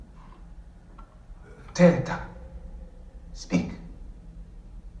Tenta, speak.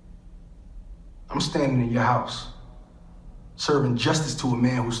 I'm standing in your house, serving justice to a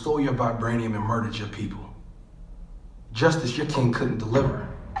man who stole your vibranium and murdered your people. Justice your king couldn't deliver.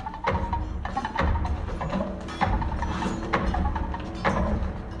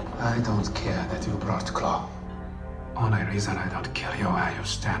 I don't care that you brought Claw. Only reason I don't kill you where you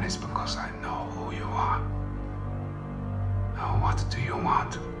stand is because I know who you are. Now, what do you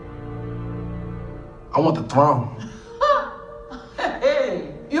want? I want the throne.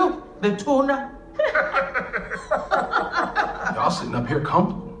 Hey, you, the tuna. Y'all sitting up here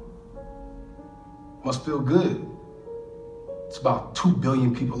comfortable. Must feel good. It's about 2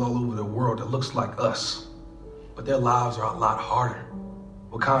 billion people all over the world that looks like us, but their lives are a lot harder.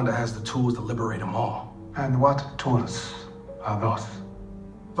 Wakanda has the tools to liberate them all. And what tools are those?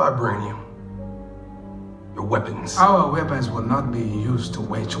 Vibranium. Your weapons. Our weapons will not be used to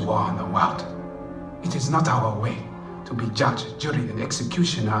wage war on the world. It is not our way to be judge, jury, and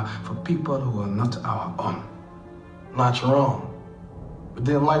executioner for people who are not our own. Not your own. But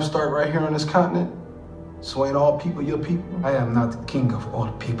didn't life start right here on this continent? So ain't all people your people? I am not king of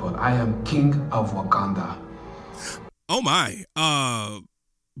all people. I am king of Wakanda. Oh my.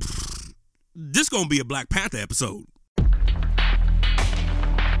 This gonna be a Black Panther episode.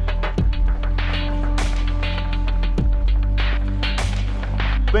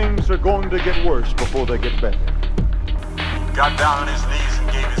 Things are going to get worse before they get better. Got down on his knees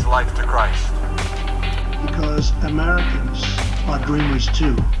and gave his life to Christ. Because Americans are dreamers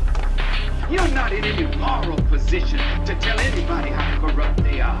too. You're not in any moral position to tell anybody how corrupt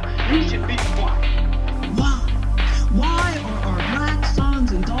they are. You should be quiet. Why? Why are our black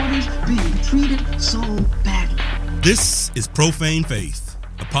sons and daughters being treated so badly? This is Profane Faith,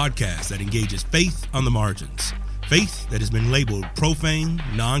 a podcast that engages faith on the margins. Faith that has been labeled profane,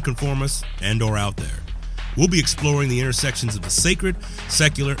 nonconformist, and or out there. We'll be exploring the intersections of the sacred,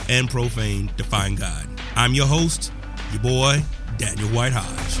 secular, and profane to find God. I'm your host, your boy, Daniel White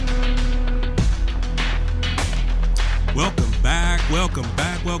Hodge. Welcome back, welcome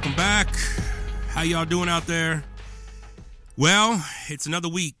back, welcome back. How y'all doing out there? Well, it's another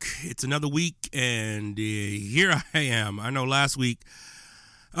week. And here I am. I know last week,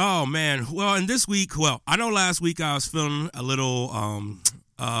 oh man. Well, and this week, I know last week I was feeling a little on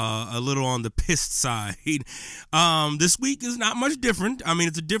the pissed side. This week is not much different. I mean,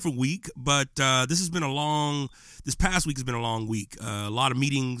 it's a different week, but this past week has been a long week. A lot of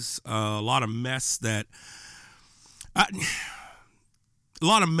meetings, a lot of mess that I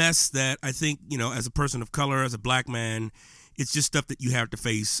think, as a person of color, as a black man, it's just stuff that you have to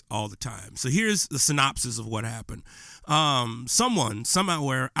face all the time. So here's the synopsis of what happened. Someone,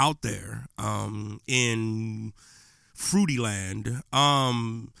 somewhere out there in Fruity Land,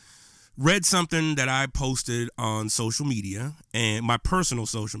 read something that I posted on social media, and my personal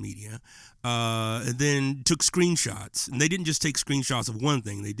social media, and then took screenshots. And they didn't just take screenshots of one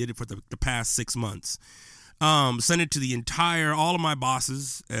thing. They did it for the past 6 months. Sent it to all of my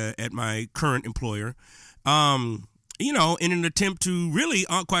bosses at my current employer, in an attempt to really,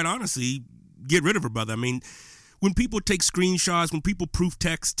 quite honestly, get rid of her brother. I mean, when people take screenshots, when people proof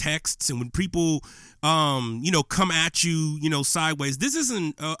texts, and when people, come at you, sideways, this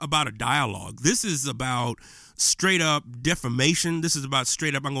isn't about a dialogue. This is about straight up defamation. This is about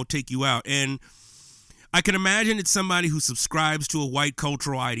straight up, I'm going to take you out. And I can imagine it's somebody who subscribes to a white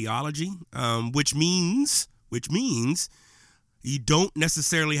cultural ideology, which means you don't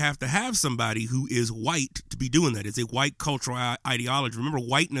necessarily have to have somebody who is white to be doing that. It's a white cultural ideology. Remember,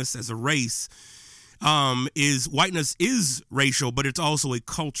 whiteness as a race whiteness is racial, but it's also a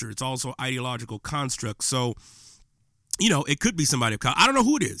culture. It's also ideological construct. So, it could be somebody of color. I don't know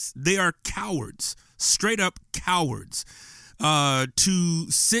who it is. They are cowards, straight up cowards,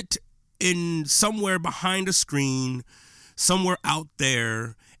 to sit in somewhere behind a screen, somewhere out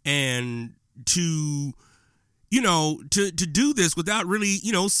there, and to do this without really,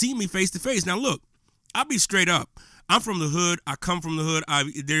 seeing me face to face. Now, look, I'll be straight up. I'm from the hood. I come from the hood.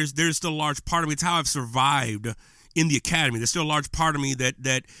 There's still a large part of me. It's how I've survived in the academy. There's still a large part of me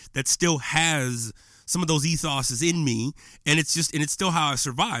that still has some of those ethoses in me, and it's still how I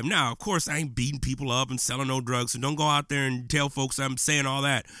survive. Now, of course, I ain't beating people up and selling no drugs, so don't go out there and tell folks I'm saying all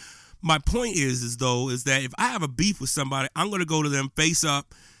that. My point is that if I have a beef with somebody, I'm going to go to them face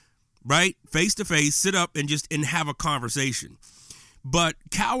up, right? Face to face, sit up and have a conversation. But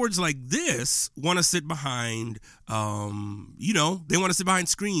cowards like this want to sit behind, they want to sit behind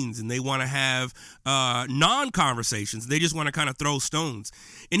screens, and they want to have non-conversations. They just want to kind of throw stones.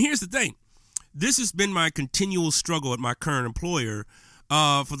 And here's the thing. This has been my continual struggle at my current employer,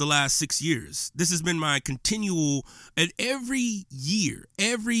 for the last 6 years. This has been my continual, and every year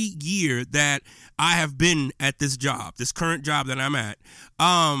that I have been at this job, this current job that I'm at,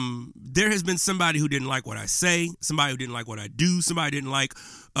 there has been somebody who didn't like what I say, somebody who didn't like what I do, somebody didn't like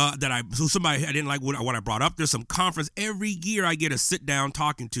somebody I didn't like what I brought up. There's some conference every year I get a sit down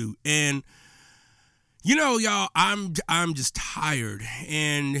talking to, and you know, y'all, I'm just tired,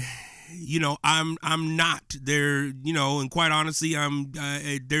 and you know, I'm not there, you know, and quite honestly,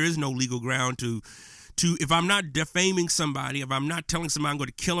 there is no legal ground to if I'm not defaming somebody, if I'm not telling somebody I'm going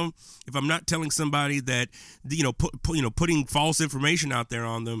to kill them, if I'm not telling somebody that, you know, putting false information out there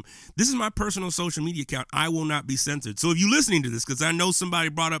on them, this is my personal social media account. I will not be censored. So if you're listening to this, because I know somebody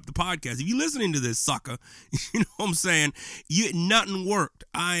brought up the podcast, if you're listening to this, sucker, you know what I'm saying? Nothing worked.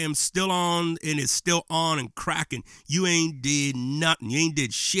 I am still on, and it's still on and cracking. You ain't did nothing. You ain't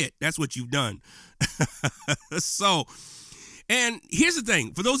did shit. That's what you've done. So, and here's the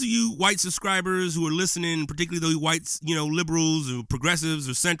thing, for those of you white subscribers who are listening, particularly those whites, you know, liberals or progressives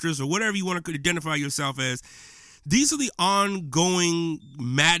or centrists or whatever you want to identify yourself as, these are the ongoing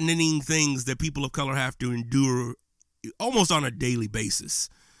maddening things that people of color have to endure almost on a daily basis.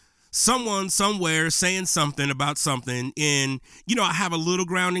 Someone somewhere saying something about something, and you know, I have a little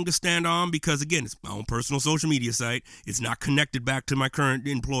grounding to stand on because, again, it's my own personal social media site. It's not connected back to my current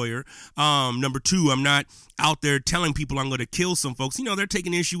employer. Number two, I'm not out there telling people I'm going to kill some folks. You know, they're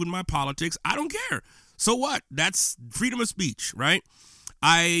taking issue with my politics. I don't care. So what? That's freedom of speech, right?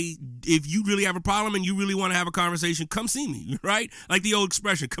 If you really have a problem and you really want to have a conversation, come see me, right? Like the old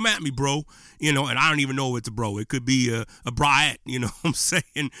expression, come at me, bro. You know, and I don't even know it's a bro. It could be a bryette, you know what I'm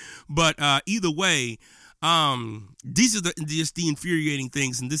saying? But either way, these are just the infuriating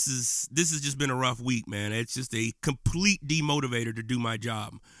things, and this has just been a rough week, man. It's just a complete demotivator to do my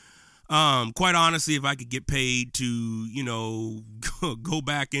job. Quite honestly, if I could get paid to, you know, go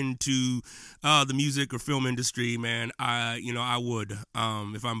back into the music or film industry, man, I would,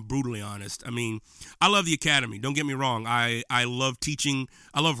 if I'm brutally honest. I mean, I love the Academy. Don't get me wrong. I love teaching.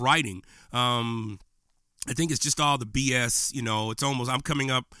 I love writing. I think it's just all the BS, you know. It's almost, I'm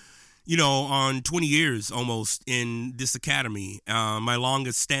coming up, you know, on 20 years almost in this Academy, my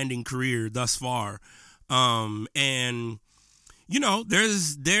longest standing career thus far. And you know, there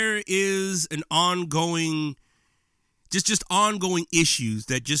is an ongoing, just ongoing issues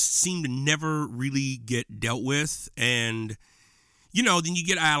that just seem to never really get dealt with. And, you know, then you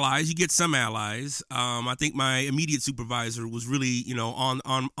get allies, you get some allies. I think my immediate supervisor was really, you know,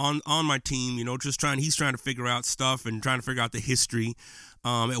 on my team, you know, he's trying to figure out stuff and trying to figure out the history.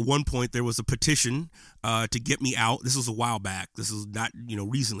 At one point, there was a petition to get me out. This was a while back. This was not, you know,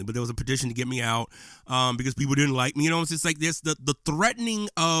 recently, but there was a petition to get me out because people didn't like me. You know, it's just like this, the threatening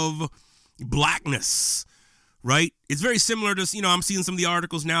of blackness, right? It's very similar to, you know, I'm seeing some of the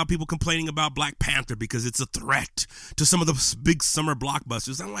articles now, people complaining about Black Panther because it's a threat to some of the big summer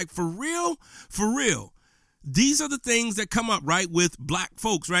blockbusters. I'm like, for real? For real? These are the things that come up, right, with black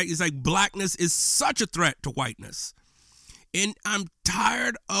folks, right? It's like blackness is such a threat to whiteness. And I'm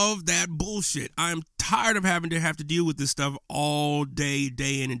tired of that bullshit. I'm tired of having to deal with this stuff all day,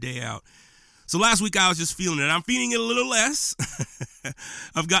 day in and day out. So last week I was just feeling it. I'm feeling it a little less.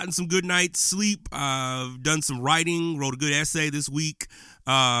 I've gotten some good night's sleep. I've done some writing, wrote a good essay this week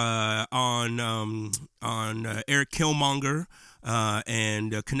on Eric Killmonger.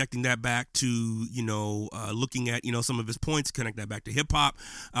 And connecting that back to, you know, looking at, you know, some of his points, connect that back to hip hop.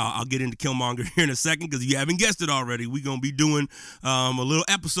 I'll get into Killmonger here in a second because you haven't guessed it already. We're going to be doing a little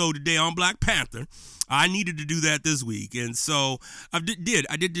episode today on Black Panther. I needed to do that this week. And so I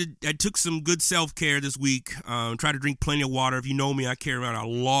took some good self-care this week. Try to drink plenty of water. If you know me, I carry around a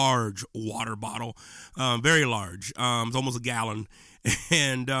large water bottle, very large. It's almost a gallon.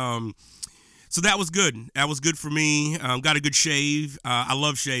 And, so that was good. That was good for me. Got a good shave. I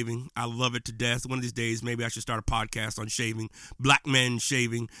love shaving. I love it to death. One of these days, maybe I should start a podcast on shaving, black men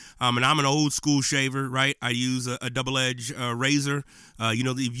shaving. And I'm an old school shaver, right? I use a double-edged razor. You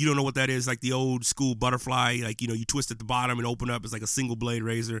know, if you don't know what that is, like the old school butterfly, like, you know, you twist at the bottom and open up. It's like a single blade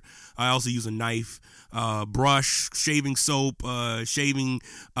razor. I also use a knife, brush, shaving soap, shaving.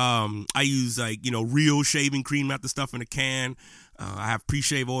 I use, like, you know, real shaving cream, not the stuff in a can. I have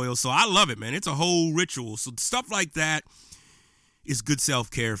pre-shave oil, so I love it, man. It's a whole ritual. So stuff like that is good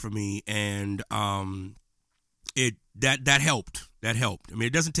self-care for me, and that helped. That helped. I mean,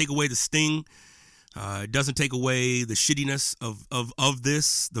 it doesn't take away the sting. It doesn't take away the shittiness of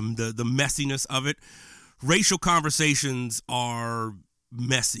this, the messiness of it. Racial conversations are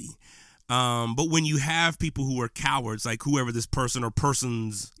messy. But when you have people who are cowards, like whoever this person or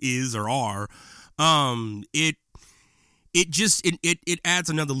persons is or are, it adds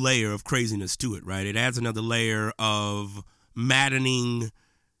another layer of craziness to it, right? It adds another layer of maddening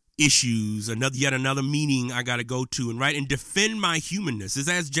issues, yet another meaning I got to go to and defend my humanness. It's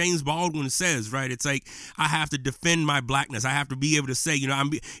as James Baldwin says, right? It's like I have to defend my blackness. I have to be able to say,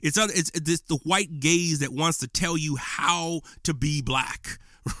 it's the white gaze that wants to tell you how to be black.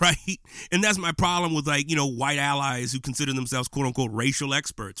 Right. And that's my problem with white allies who consider themselves quote unquote racial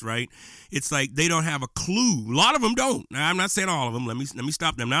experts. Right. It's like they don't have a clue. A lot of them don't. Now, I'm not saying all of them. Let me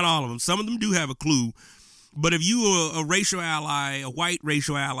stop them. Not all of them. Some of them do have a clue. But if you are a racial ally, a white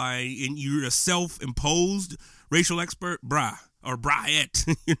racial ally, and you're a self-imposed racial expert, or brayette,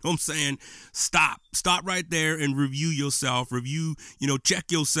 you know what I'm saying? Stop right there and review yourself,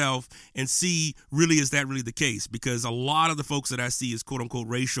 check yourself and see, really, is that really the case? Because a lot of the folks that I see as quote unquote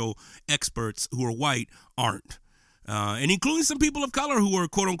racial experts who are white aren't. And including some people of color who are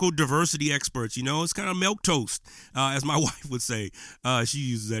quote unquote diversity experts. It's kind of milquetoast, as my wife would say. She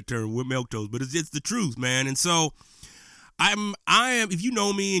uses that term, with milquetoast, but it's the truth, man. And so I am, if you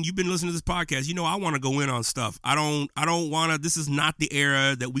know me and you've been listening to this podcast, I want to go in on stuff. I don't want to, this is not the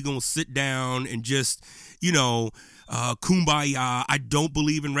era that we're going to sit down and just, kumbaya. I don't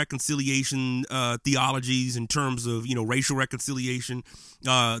believe in reconciliation theologies in terms of, racial reconciliation.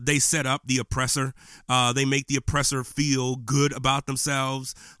 They set up the oppressor. They make the oppressor feel good about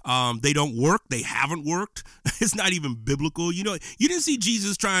themselves. They don't work. They haven't worked. It's not even biblical. You didn't see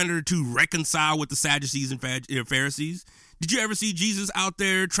Jesus trying to reconcile with the Sadducees and Pharisees. Did you ever see Jesus out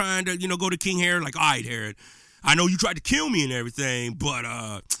there trying to, go to King Herod? Like, all right, Herod, I know you tried to kill me and everything, but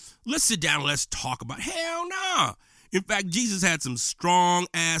let's sit down and let's talk about it. Hell nah. In fact, Jesus had some strong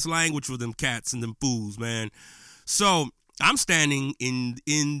ass language for them cats and them fools, man. So I'm standing in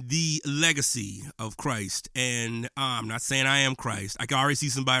the legacy of Christ, and I'm not saying I am Christ. I can already see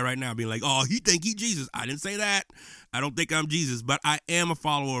somebody right now being like, oh, he think he Jesus. I didn't say that. I don't think I'm Jesus, but I am a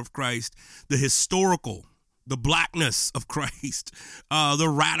follower of Christ, the blackness of Christ, the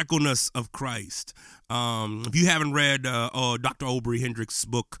radicalness of Christ. If you haven't read Dr. Aubrey Hendricks'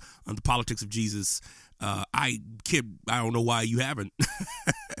 book on the politics of Jesus, I don't know why you haven't.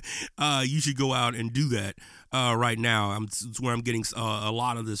 You should go out and do that right now. It's where I'm getting a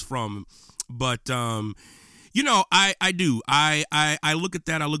lot of this from. But I do. I look at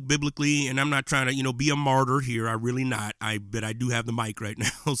that. I look biblically, and I'm not trying to be a martyr here. I really not. But I do have the mic right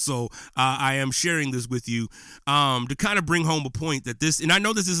now, so I am sharing this with you to kind of bring home a point that this. And I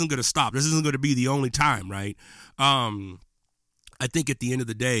know this isn't going to stop. This isn't going to be the only time, right? I think at the end of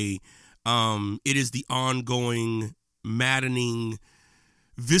the day, it is the ongoing, maddening,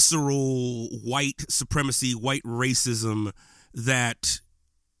 visceral white supremacy, white racism that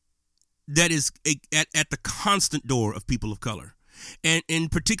is at the constant door of people of color.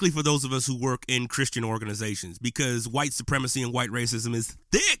 And particularly for those of us who work in Christian organizations, because white supremacy and white racism is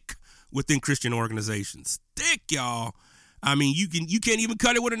thick within Christian organizations. Thick, y'all. I mean, you can't even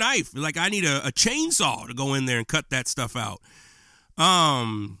cut it with a knife. Like, I need a chainsaw to go in there and cut that stuff out.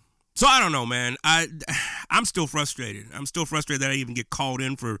 So I don't know, man. I'm still frustrated. I'm still frustrated that I even get called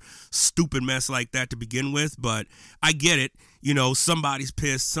in for stupid mess like that to begin with. But I get it. Somebody's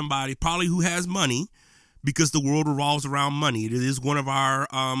pissed. Somebody probably who has money, because the world revolves around money. It is one of our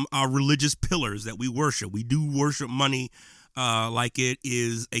religious pillars that we worship. We do worship money like it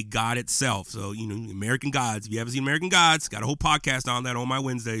is a god itself. So, American Gods. If you haven't seen American Gods, got a whole podcast on that on my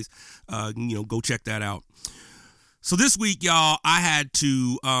Wednesdays. Go check that out. So this week, y'all, I had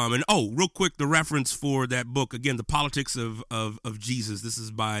to, real quick, the reference for that book, again, The Politics of Jesus. This is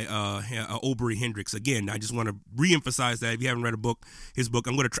by Aubrey Hendricks. Again, I just want to reemphasize that if you haven't read his book,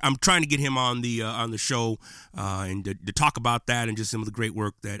 I'm trying to get him on the show and to talk about that and just some of the great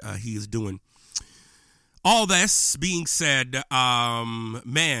work that he is doing. All this being said,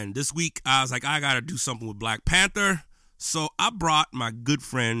 this week I was like, I got to do something with Black Panther. So I brought my good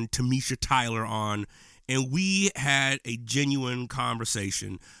friend Tamisha Tyler on, and we had a genuine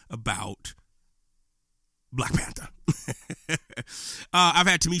conversation about Black Panther. I've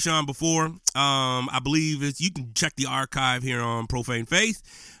had Tamisha on before. I believe you can check the archive here on Profane Faith.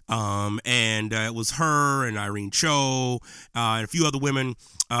 And it was her and Irene Cho and a few other women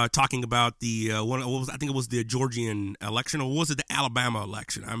talking about the I think it was the Georgian election, or was it the Alabama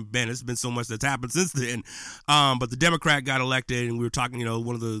election? It's been so much that's happened since then. But the Democrat got elected, and we were talking.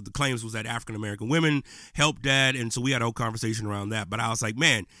 One of the claims was that African American women helped that, and so we had a whole conversation around that. But I was like,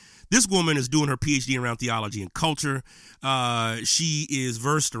 man, This woman is doing her PhD around theology and culture. She is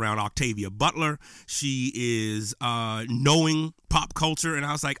versed around Octavia Butler. She is knowing pop culture, and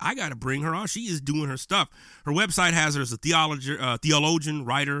I was like, I got to bring her on. She is doing her stuff. Her website has her as a theologian,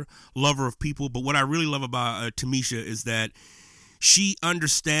 writer, lover of people. But what I really love about Tamisha is that she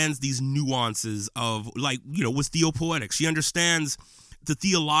understands these nuances of, like, you know, with theopoetics. She understands the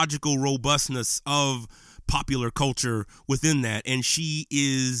theological robustness of popular culture within that, and she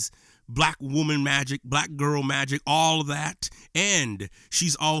is black woman magic, black girl magic, all of that, and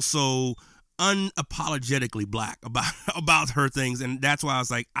she's also unapologetically black about her things, and that's why I was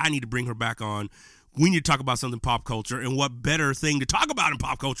like, I need to bring her back on. We need to talk about something pop culture, and what better thing to talk about in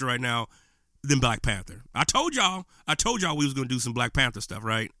pop culture right now than Black Panther. I told y'all we was gonna do some Black Panther stuff,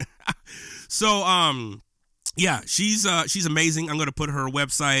 right? So yeah, she's amazing. I'm going to put her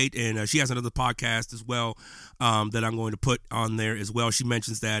website, and she has another podcast as well that I'm going to put on there as well. She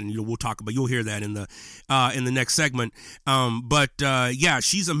mentions that, and we'll talk about. You'll hear that in the next segment. But yeah,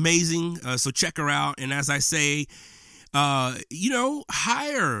 she's amazing. So check her out. And as I say,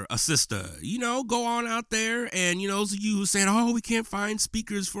 hire a sister. Go on out there, and those of you who saying, "Oh, we can't find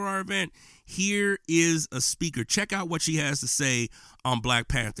speakers for our event." Here is a speaker. Check out what she has to say on Black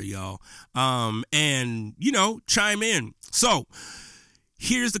Panther, y'all. And chime in. So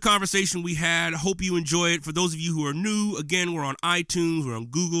here's the conversation we had. Hope you enjoy it. For those of you who are new, again, we're on iTunes, we're on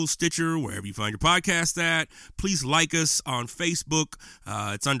Google, Stitcher, wherever you find your podcast at. Please like us on Facebook.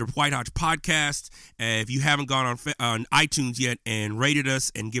 It's under White Hot Podcast. If you haven't gone on iTunes yet and rated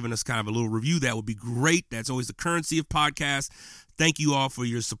us and given us kind of a little review, that would be great. That's always the currency of podcasts. Thank you all for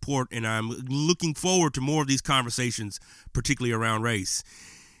your support, and I'm looking forward to more of these conversations, particularly around race.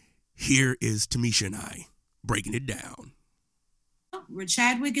 Here is Tamisha and I breaking it down. Where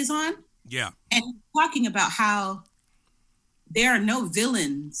Chadwick is on? Yeah. And talking about how there are no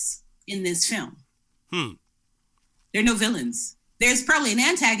villains in this film. There are no villains. There's probably an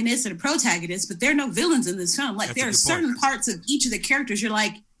antagonist and a protagonist, but there are no villains in this film. Like, That's there are certain parts of each of the characters you're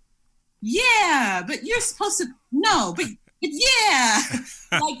like, yeah, but you're supposed to, no, but yeah.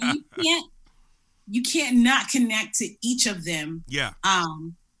 Like, you can't not connect to each of them. Yeah.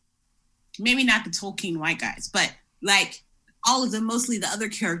 Maybe not the Tolkien white guys, but like all of them, mostly the other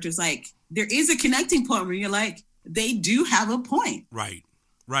characters, like there is a connecting point where you're like, they do have a point. Right.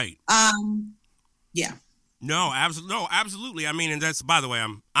 Yeah. No, absolutely. I mean, and that's, by the way,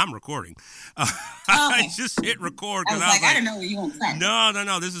 I'm recording. Okay. I just hit record. I was like, I don't know what you want to say.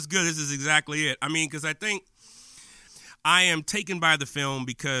 No. This is good. This is exactly it. I mean, because I think I am taken by the film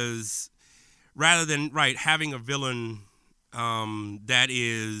because rather than, having a villain that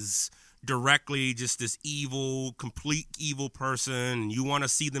is directly just this complete evil person, and you want to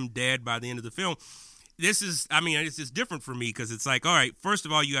see them dead by the end of the film, it's just different for me because it's like, all right, first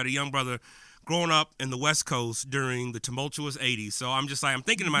of all, you got a young brother growing up in the West Coast during the tumultuous 80s. So I'm just like, I'm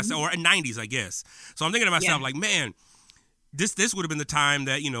thinking to myself, or 90s, I guess. So I'm thinking to myself, like, man, this would have been the time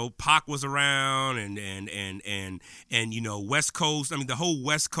that, Pac was around and West Coast. I mean, the whole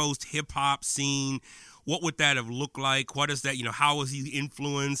West Coast hip hop scene. What would that have looked like? What is that? How was he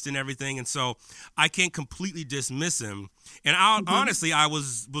influenced and everything? And so I can't completely dismiss him. And honestly, I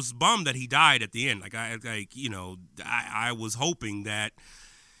was bummed that he died at the end. I was hoping that,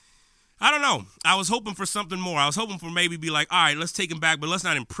 I don't know. I was hoping for something more. I was hoping for maybe be like, all right, let's take him back, but let's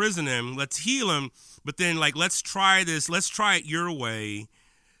not imprison him. Let's heal him. But then, let's try this. Let's try it your way.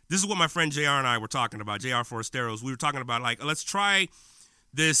 This is what my friend JR and I were talking about, JR Forasteros. We were talking about, let's try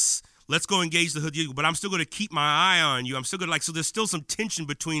this. Let's go engage the hood, but I'm still going to keep my eye on you. I'm still going to, so there's still some tension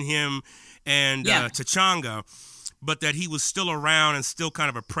between him and T'Changa, but that he was still around and still kind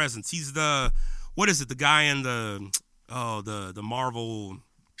of a presence. He's the guy in the Marvel,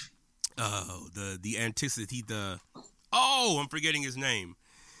 the anticity, I'm forgetting his name.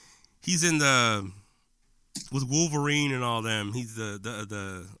 He's in with Wolverine and all them. He's the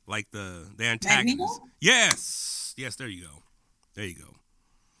antagonist. Magneto? Yes, there you go.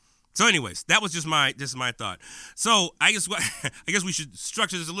 So anyways, that was just my thought. So I guess we should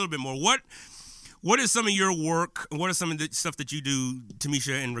structure this a little bit more. What is some of your work? What is some of the stuff that you do,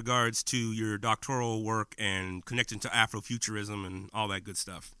 Tamisha, in regards to your doctoral work and connecting to Afrofuturism and all that good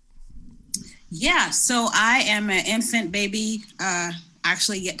stuff? Yeah, so I am an infant baby,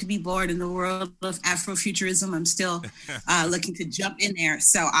 actually yet to be born in the world of Afrofuturism. I'm still looking to jump in there.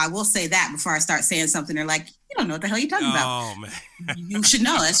 So I will say that before I start saying something. They're like, you don't know what the hell you're talking about. Oh, man. You should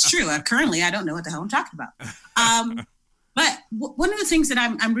know. That's true. Currently, I don't know what the hell I'm talking about. But one of the things that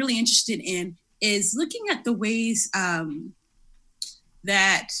I'm really interested in is looking at the ways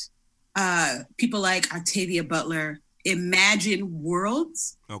that people like Octavia Butler imagine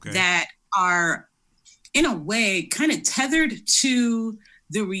worlds that are, in a way, kind of tethered to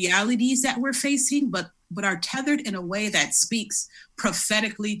the realities that we're facing, but are tethered in a way that speaks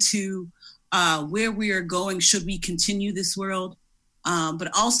prophetically to where we are going should we continue this world, but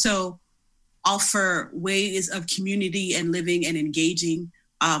also offer ways of community and living and engaging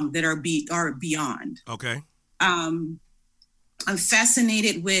that are beyond. Okay. I'm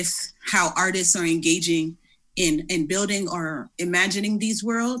fascinated with how artists are engaging in building or imagining these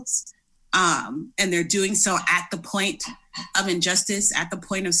worlds. And they're doing so at the point of injustice, at the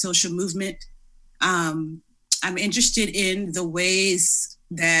point of social movement. I'm interested in the ways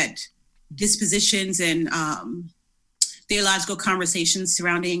that dispositions and theological conversations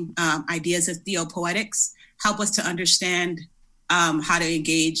surrounding ideas of theopoetics help us to understand how to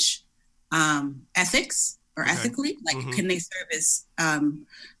engage ethics or ethically. Like, can they serve as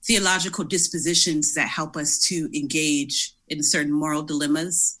theological dispositions that help us to engage in certain moral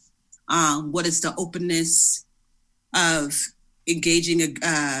dilemmas? What is the openness of engaging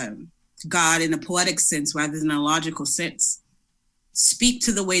God in a poetic sense rather than a logical sense? Speak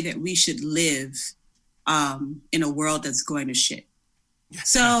to the way that we should live in a world that's going to shit.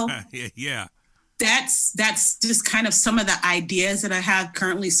 So yeah, that's just kind of some of the ideas that I have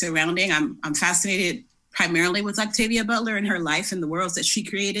currently surrounding. I'm fascinated primarily with Octavia Butler and her life and the worlds that she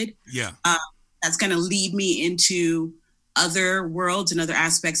created. Yeah, that's going to lead me into other worlds and other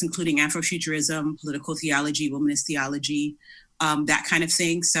aspects, including Afrofuturism, political theology, womanist theology, that kind of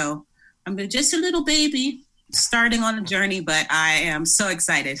thing. So I'm just a little baby starting on a journey, but I am so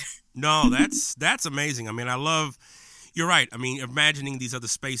excited. No, that's amazing. I mean, you're right. I mean, imagining these other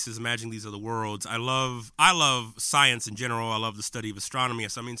spaces, imagining these other worlds. I love science in general. I love the study of astronomy.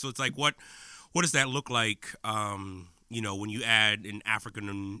 So, I mean, so it's like, what does that look like, when you add an African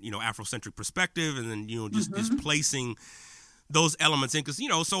and, Afrocentric perspective, and then, just placing those elements in, because,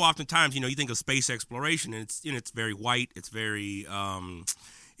 so oftentimes, you think of space exploration and it's very white. It's very,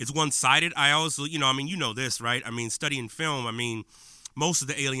 it's one-sided. I also, this, right? I mean, studying film, I mean, most of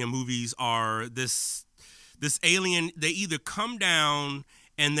the alien movies are this alien, they either come down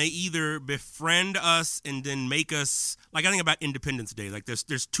and they either befriend us and then make us, like, I think about Independence Day. Like, there's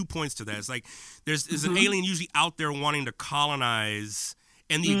 2 points to that. It's like there's an alien usually out there wanting to colonize,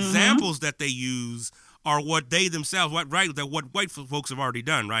 and the examples that they use are what they themselves, what white folks have already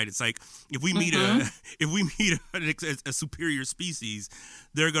done, right? It's like, if we meet a superior species,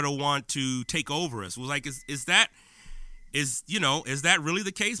 they're gonna want to take over us. Well, like, is that really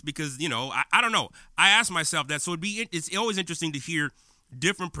the case? Because I don't know. I ask myself that. So it's always interesting to hear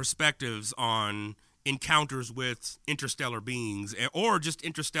different perspectives on encounters with interstellar beings or just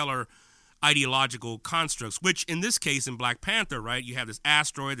interstellar ideological constructs, which in this case in Black Panther, right, you have this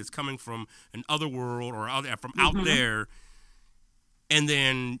asteroid that's coming from an other world or from out there, and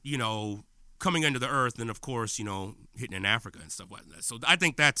then coming into the Earth, and of course hitting in Africa and stuff like that. So I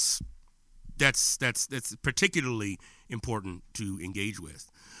think that's particularly important to engage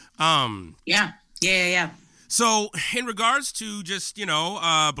with. Yeah. So in regards to just,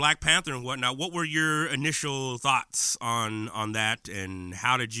 Black Panther and whatnot, what were your initial thoughts on that, and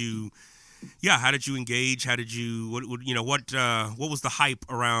how did you engage? How did you, what was the hype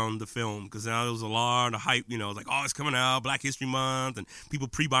around the film? Because now there was a lot of hype, like, oh, it's coming out, Black History Month, and people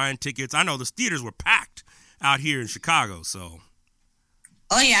pre-buying tickets. I know the theaters were packed out here in Chicago, so.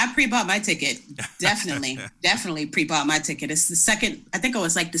 Oh yeah, I pre-bought my ticket. Definitely pre-bought my ticket. It's the second, I think it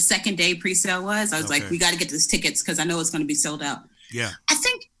was like the second day pre-sale was. I was like, we got to get these tickets because I know it's going to be sold out. Yeah. I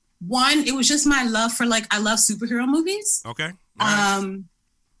think it was just my love for, like, I love superhero movies. Okay. Right.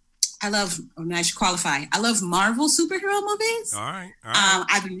 I should qualify. I love Marvel superhero movies. All right.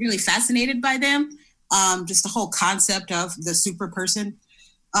 I've been really fascinated by them. Just the whole concept of the super person.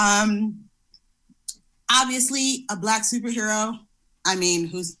 Obviously a Black superhero. I mean,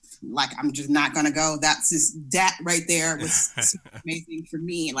 who's like, I'm just not going to go. That right there was super amazing for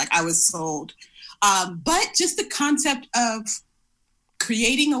me. Like, I was sold. But just the concept of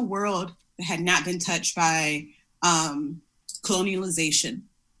creating a world that had not been touched by colonialization,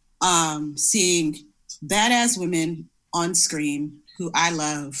 seeing badass women on screen who I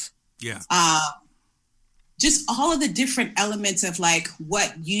love. Yeah. Just all of the different elements of, like,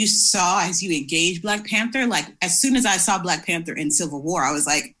 what you saw as you engaged Black Panther. Like, as soon as I saw Black Panther in Civil War, I was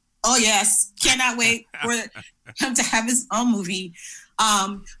like, oh yes, cannot wait for him to have his own movie.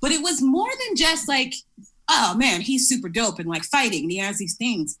 But it was more than just like, oh man, he's super dope and like fighting and he has these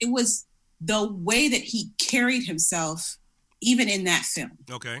things. It was the way that he carried himself even in that film.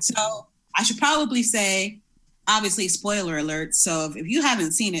 Okay. So I should probably say obviously, spoiler alert. So if you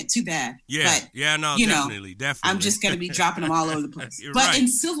haven't seen it, too bad. Yeah, but, definitely. I'm just going to be dropping them all over the place. But right.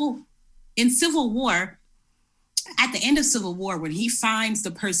 in Civil War, at the end of Civil War, when he finds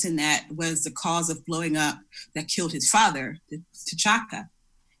the person that was the cause of blowing up, that killed his father, T'Chaka,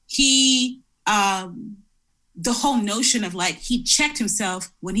 he, the whole notion of like, he checked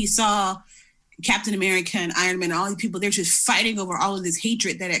himself when he saw Captain America and Iron Man and all these people, they're just fighting over all of this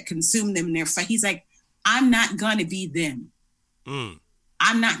hatred that had consumed them in their fight. He's like, I'm not going to be them.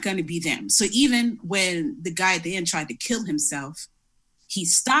 I'm not going to be them. So even when the guy at the end tried to kill himself, he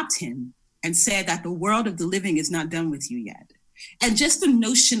stopped him and said that the world of the living is not done with you yet. And just the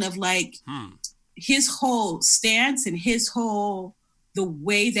notion of like his whole stance and the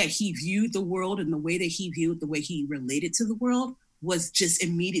way that he viewed the world and the way that he viewed the way he related to the world was just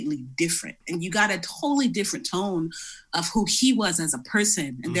immediately different. And you got a totally different tone of who he was as a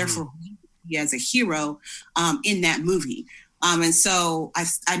person and therefore who he as a hero in that movie. And so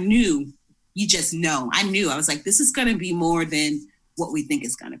I knew, I was like, this is going to be more than what we think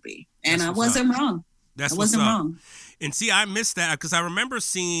it's going to be. And I wasn't wrong. I wasn't wrong. And see, I missed that because I remember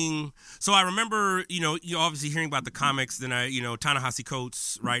you obviously hearing about the comics, then Ta-Nehisi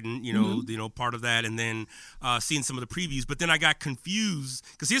Coates writing, part of that, and then seeing some of the previews. But then I got confused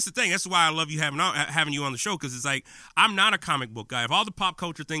because here's the thing. That's why I love you having you on the show, because it's like, I'm not a comic book guy. Of all the pop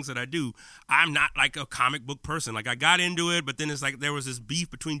culture things that I do, I'm not like a comic book person. Like I got into it, but then it's like there was this beef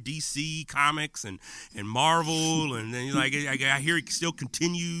between DC Comics and Marvel, and then like I hear it still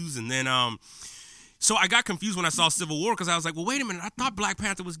continues, and then so I got confused when I saw Civil War because I was like, well, wait a minute. I thought Black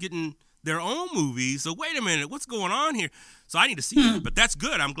Panther was getting their own movie. So wait a minute. What's going on here? So I need to see that. But that's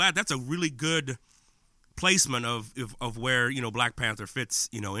good. I'm glad that's a really good placement of where, Black Panther fits,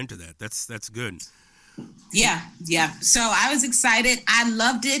 into that. That's good. Yeah. So I was excited. I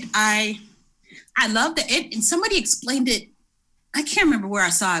loved it. I loved it. And somebody explained it. I can't remember where I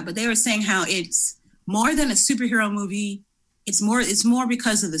saw it, but they were saying how it's more than a superhero movie. It's more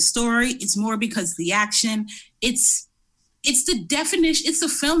because of the story. It's more because of the action. It's the definition. It's a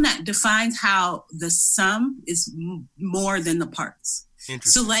film that defines how the sum is more than the parts.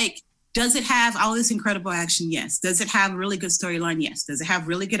 So like, does it have all this incredible action? Yes. Does it have a really good storyline? Yes. Does it have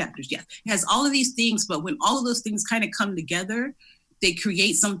really good actors? Yes. It has all of these things, but when all of those things kind of come together, they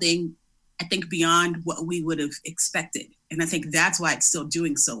create something, I think, beyond what we would have expected. And I think that's why it's still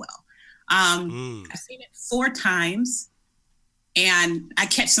doing so well. I've seen it 4 times. And I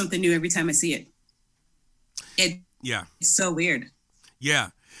catch something new every time I see it. It's so weird.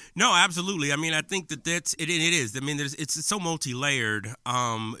 Yeah. No, absolutely. I mean, I think it is. I mean, it's so multi-layered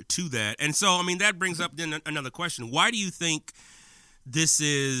to that. And so, I mean, that brings up then another question. Why do you think this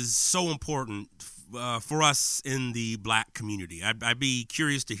is so important for us in the Black community? I'd be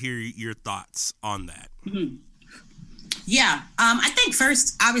curious to hear your thoughts on that. Mm-hmm. Yeah. I think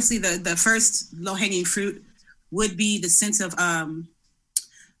first, obviously, the first low-hanging fruit would be the sense of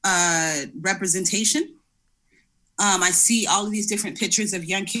representation. I see all of these different pictures of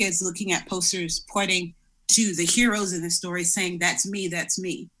young kids looking at posters pointing to the heroes in the story saying, that's me, that's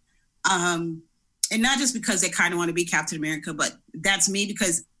me. And not just because they kind of want to be Captain America, but that's me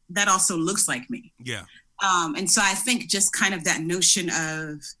because that also looks like me. Yeah. And so I think just kind of that notion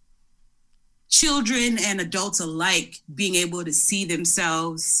of children and adults alike being able to see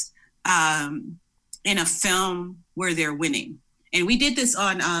themselves in a film where they're winning. And we did this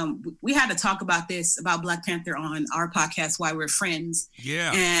on, we had to talk about this, about Black Panther on our podcast, Why We're Friends.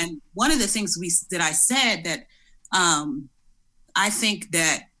 Yeah. And one of the things that I said that I think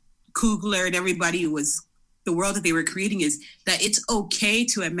that Coogler and everybody was, the world that they were creating is that it's okay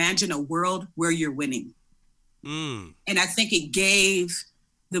to imagine a world where you're winning. And I think it gave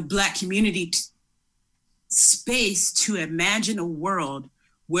the Black community space to imagine a world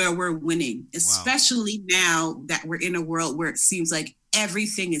where we're winning, especially now that we're in a world where it seems like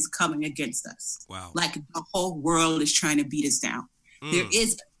everything is coming against us. Wow. Like the whole world is trying to beat us down. There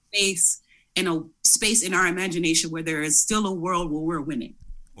is a space in our imagination where there is still a world where we're winning.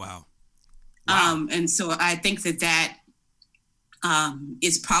 Wow. And so I think that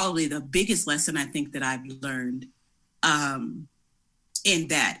is probably the biggest lesson I think that I've learned in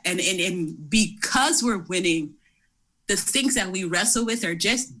that. And because we're winning, the things that we wrestle with are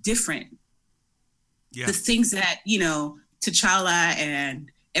just different. Yeah. The things that, T'Challa and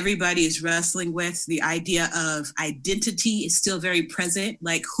everybody is wrestling with, the idea of identity is still very present.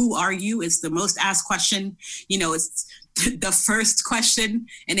 Like, who are you? Is the most asked question. It's the first question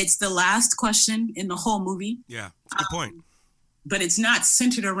and it's the last question in the whole movie. Yeah, that's a good point. But it's not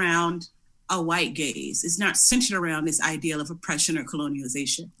centered around a white gaze. It's not centered around this ideal of oppression or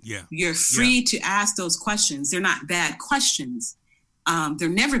colonialization. Yeah. You're free to ask those questions. They're not bad questions. They're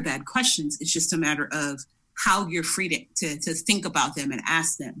never bad questions. It's just a matter of how you're free to think about them and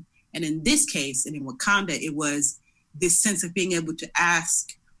ask them. And in this case, and in Wakanda, it was this sense of being able to ask,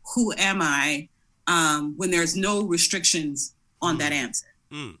 who am I, when there's no restrictions on that answer.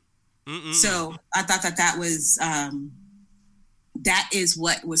 So I thought that was, that is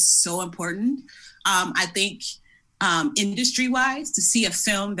what was so important. I think industry-wise, to see a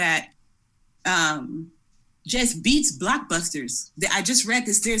film that just beats blockbusters. I just read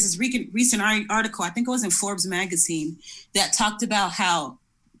this. There's this recent article, I think it was in Forbes magazine, that talked about how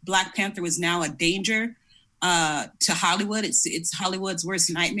Black Panther was now a danger to Hollywood. It's Hollywood's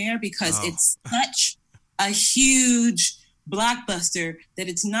worst nightmare because it's such a huge blockbuster that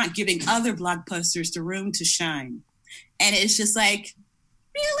it's not giving other blockbusters the room to shine. And it's just like,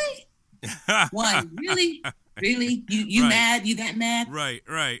 really? One, really? Really? You mad? You that mad? Right.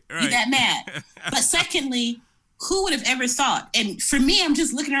 You that mad? But secondly, who would have ever thought? And for me, I'm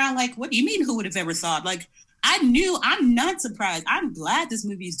just looking around like, what do you mean who would have ever thought? Like, I'm not surprised. I'm glad this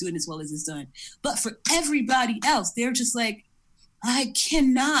movie is doing as well as it's done. But for everybody else, they're just like, I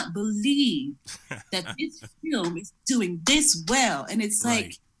cannot believe that this film is doing this well. And it's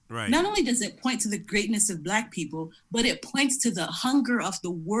like, not only does it point to the greatness of Black people, but it points to the hunger of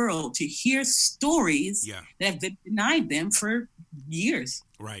the world to hear stories that have been denied them for years.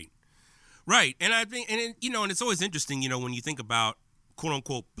 Right. And I think, and it's always interesting, when you think about quote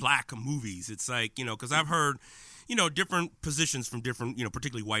unquote Black movies, it's like, because I've heard, different positions from different,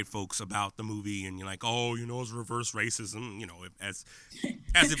 particularly white folks about the movie, and you're like, oh, it's reverse racism, as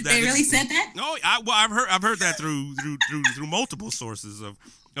if that they really said that. No, I've heard that through multiple sources of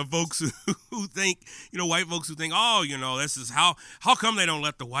folks who think, white folks who think, oh, this is how come they don't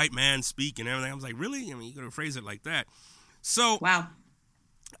let the white man speak and everything. I was like, really? I mean, you gotta phrase it like that. So wow,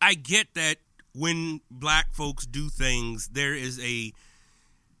 I get that when Black folks do things, there is a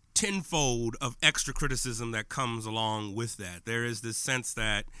tenfold of extra criticism that comes along with that. There is this sense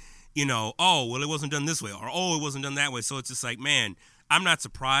that, oh, well, it wasn't done this way, or oh, it wasn't done that way. So it's just like, man, I'm not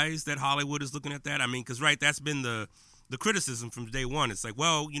surprised that Hollywood is looking at that. I mean, because that's been the criticism from day one. It's like,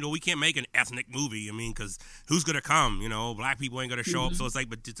 well, we can't make an ethnic movie. I mean, because who's gonna come? Black people ain't gonna show up. So it's like,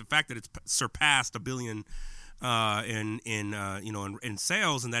 but it's the fact that it's surpassed $1 billion in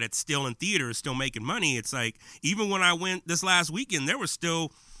sales, and that it's still in theaters, still making money. It's like, even when I went this last weekend, there's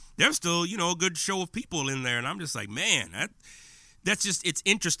still a good show of people in there, and I'm just like, man, that's just, it's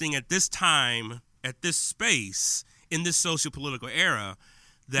interesting at this time, at this space, in this socio-political era,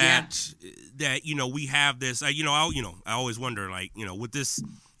 that we have this. I always wonder, like, with this,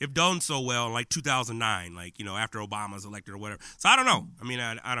 if done so well in like 2009, like, after Obama's elected or whatever. So I don't know. I mean,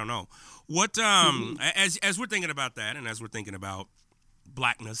 I don't know what as we're thinking about that, and as we're thinking about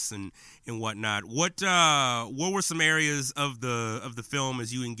Blackness and whatnot, what were some areas of the film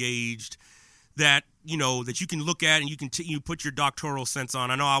as you engaged that that you can look at and you put your doctoral sense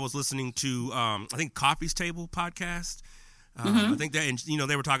on? I know I was listening to I think Coffee's Table podcast. I think that, and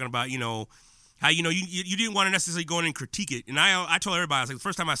they were talking about how you didn't want to necessarily go in and critique it, and I told everybody, I was like, the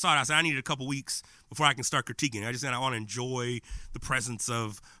first time I saw it, I said I needed a couple weeks before I can start critiquing. I just said I want to enjoy the presence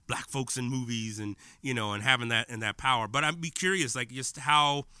of Black folks in movies, and and having that power. But I'd be curious, like, just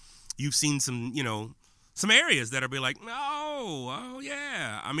how you've seen some areas that are be like, oh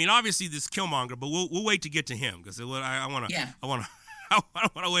yeah. I mean, obviously this Killmonger, but we'll wait to get to him, because I want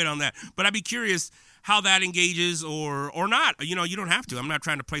to wait on that. But I'd be curious how that engages or not. You don't have to. I'm not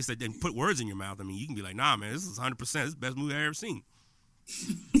trying to place that and put words in your mouth. I mean, you can be like, nah, man, this is 100%. This is the best movie I've ever seen.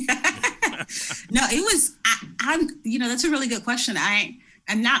 No, it was, I'm that's a really good question.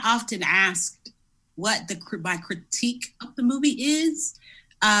 I'm not often asked what my critique of the movie is.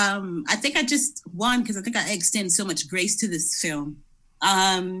 I think because I think I extend so much grace to this film.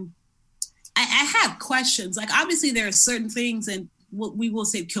 I have questions. Like, obviously there are certain things, and we will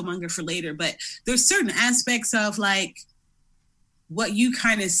save Killmonger for later, but there's certain aspects of, like, what you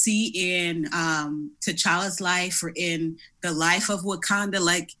kind of see in T'Challa's life, or in the life of Wakanda.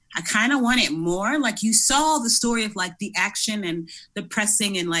 Like, I kind of want it more. Like, you saw the story of, like, the action and the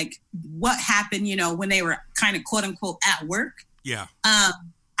pressing and, like, what happened, when they were kind of quote unquote at work. Yeah. I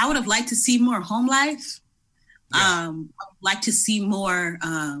would have liked to see more home life. Yeah. I would like to see more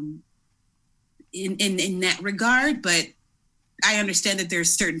in that regard, but I understand that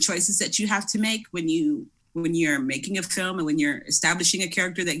there's certain choices that you have to make when you're making a film, and when you're establishing a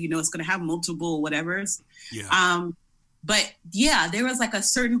character that it's going to have multiple whatevers. Yeah. But yeah, there was like a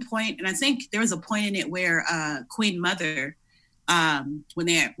certain point, and I think there was a point in it where Queen Mother when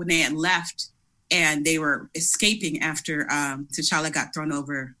they had left and they were escaping after T'Challa got thrown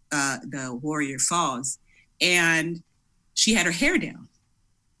over the Warrior Falls, and she had her hair down.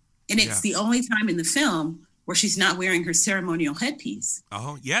 And it's the only time in the film where she's not wearing her ceremonial headpiece.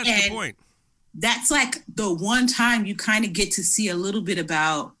 Oh, yeah, that's a good point. That's like the one time you kind of get to see a little bit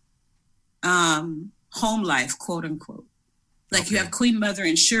about home life, quote unquote. Like you have Queen Mother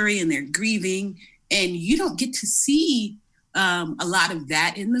and Shuri and they're grieving, and you don't get to see a lot of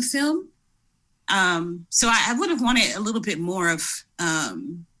that in the film. So I would have wanted a little bit more of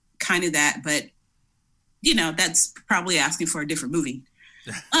kind of that, but that's probably asking for a different movie.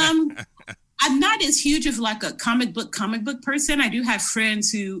 I'm not as huge of like a comic book person. I do have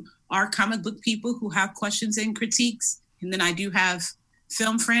friends who are comic book people who have questions and critiques. And then I do have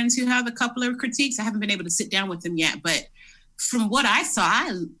film friends who have a couple of critiques. I haven't been able to sit down with them yet, but from what I saw,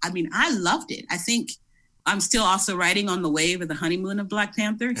 I loved it. I think I'm still also riding on the wave of the honeymoon of Black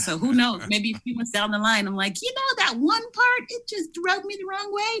Panther. So who knows, maybe a few months down the line, I'm like, that one part, it just rubbed me the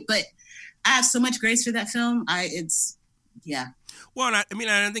wrong way. But I have so much grace for that film. Well, I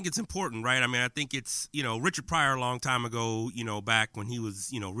think it's important, right? I mean, I think it's, Richard Pryor a long time ago, back when he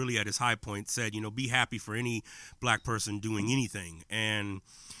was, really at his high point said, be happy for any Black person doing anything. And,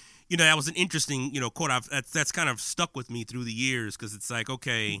 that was an interesting, quote. That's kind of stuck with me through the years, because it's like,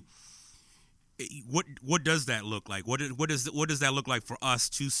 okay, what does that look like? What does that look like for us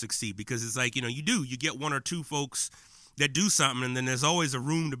to succeed? Because it's like, you get one or two folks that do something, and then there's always a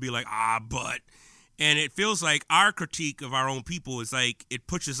room to be like, but. And it feels like our critique of our own people is like, it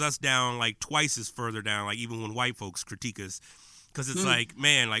pushes us down like twice as further down, like even when white folks critique us. Because it's like,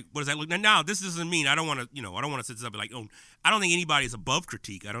 man, like, what does that look like? Now, this doesn't mean I don't want to sit this up and like, I don't think anybody is above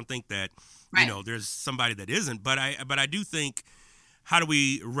critique. I don't think that, there's somebody that isn't. But I do think, how do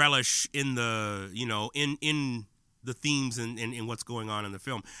we relish in the, in the themes and what's going on in the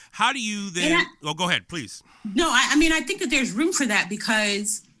film? How do you then, go ahead, please. No, I think that there's room for that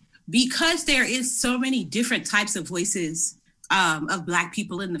because there is so many different types of voices of Black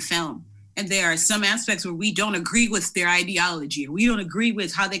people in the film. And there are some aspects where we don't agree with their ideology, or we don't agree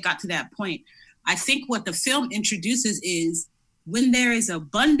with how they got to that point. I think what the film introduces is when there is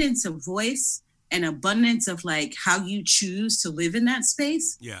abundance of voice and abundance of like how you choose to live in that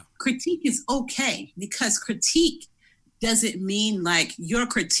space, critique is okay, because critique doesn't mean like your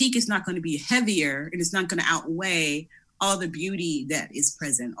critique is not going to be heavier and it's not going to outweigh all the beauty that is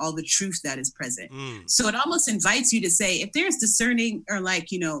present, all the truth that is present. So it almost invites you to say, if there's discerning or like,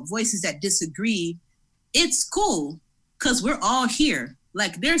 voices that disagree, it's cool, because we're all here.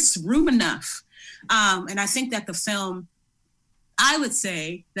 Like there's room enough. And I think that I would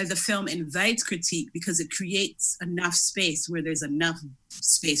say that the film invites critique because it creates enough space where there's enough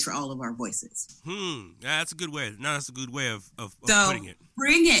space for all of our voices. Yeah, that's a good way. No, that's a good way of putting it.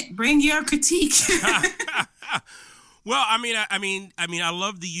 Bring your critique. Well, I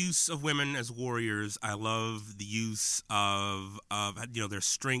love the use of women as warriors. I love the use of their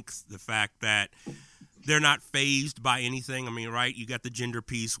strength, the fact that they're not fazed by anything. I mean, right? You got the gender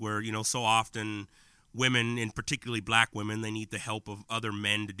piece where, so often women, and particularly Black women, they need the help of other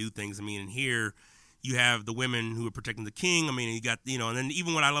men to do things. I mean, and here you have the women who are protecting the king. I mean, you got, and then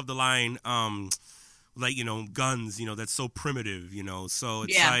even when I love the line, guns, that's so primitive, so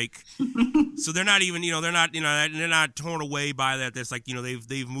it's like, so they're not even, they're not torn away by that. That's like,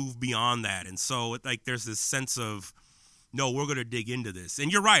 they've moved beyond that. And so like, there's this sense of, no, we're going to dig into this.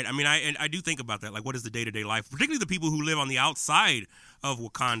 And you're right. I mean, I do think about that. Like, what is the day-to-day life, particularly the people who live on the outside of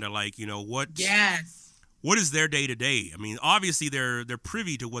Wakanda? Like, what is their day-to-day? I mean, obviously they're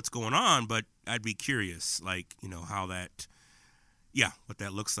privy to what's going on, but I'd be curious, like, how that, what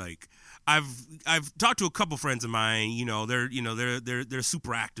that looks like. I've talked to a couple friends of mine. They're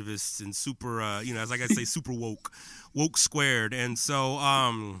super activists and super, as like I say, super woke squared. And so,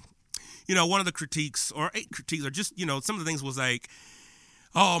 one of the critiques or just, some of the things was like,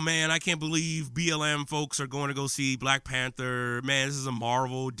 oh man, I can't believe BLM folks are going to go see Black Panther. Man, this is a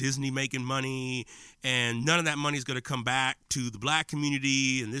Marvel, Disney making money, and none of that money is going to come back to the Black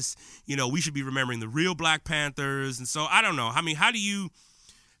community. And this, we should be remembering the real Black Panthers. And so I don't know. I mean, I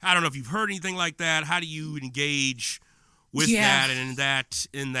don't know if you've heard anything like that. How do you engage with that and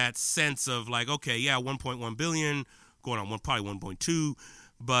in that sense of like, okay, 1.1 billion going on probably 1.2,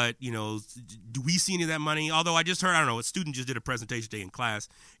 but do we see any of that money? Although I just heard, I don't know, a student just did a presentation today in class,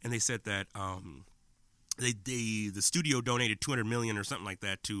 and they said that the studio donated 200 million or something like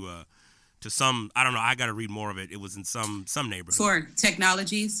that to some, I don't know, I got to read more of it. It was in some neighborhood for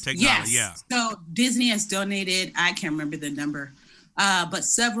technologies. Yes. Yeah. So Disney has donated, I can't remember the number, but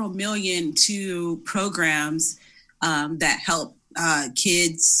several million to programs that help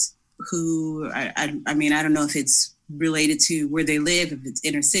kids who, I mean, I don't know if it's related to where they live, if it's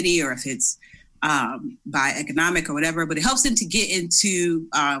inner city or if it's by economic or whatever, but it helps them to get into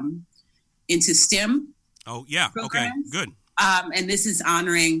STEM. Oh, yeah. Programs. Okay, good. And this is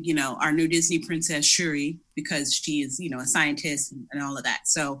honoring, our new Disney princess, Shuri, because she is, a scientist and all of that.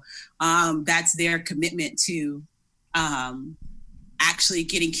 So that's their commitment to actually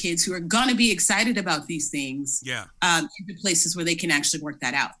getting kids who are going to be excited about these things into places where they can actually work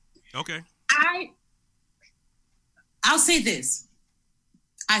that out. Okay. I'll say this.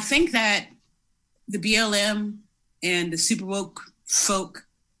 I think that the BLM and the super woke folk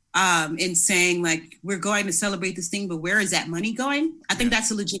in saying, like, we're going to celebrate this thing, but where is that money going? I think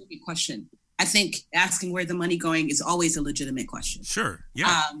that's a legitimate question. I think asking where the money going is always a legitimate question. Sure.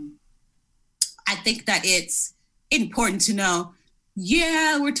 Yeah. I think that it's important to know,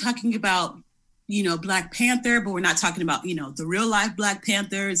 we're talking about, Black Panther, but we're not talking about, the real life Black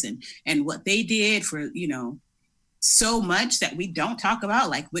Panthers and what they did for, so much that we don't talk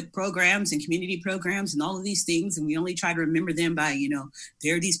about, like with programs and community programs and all of these things. And we only try to remember them by,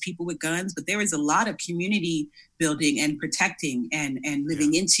 there are these people with guns, but there is a lot of community building and protecting and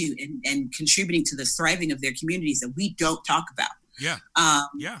living into and contributing to the thriving of their communities that we don't talk about. Yeah.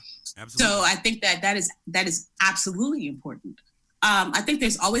 Absolutely. So I think that is absolutely important. I think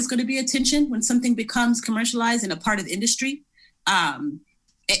there's always going to be a tension when something becomes commercialized and a part of the industry.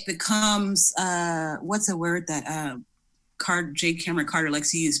 It becomes, what's a word that J. Cameron Carter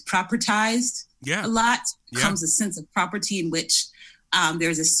likes to use? Propertized a lot. Becomes a sense of property in which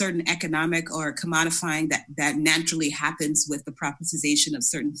there's a certain economic or commodifying that naturally happens with the propertization of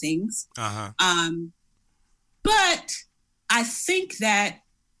certain things. Uh-huh. But I think that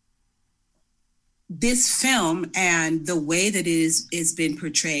this film and the way that it is been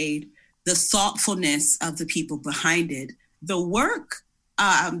portrayed, the thoughtfulness of the people behind it, the work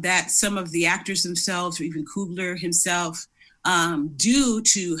that some of the actors themselves, or even Coogler himself, do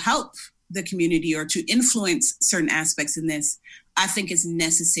to help the community or to influence certain aspects in this, I think is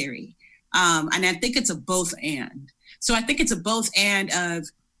necessary. And I think it's a both and. So I think it's a both and of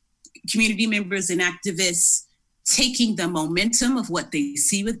community members and activists taking the momentum of what they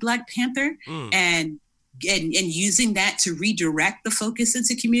see with Black Panther and using that to redirect the focus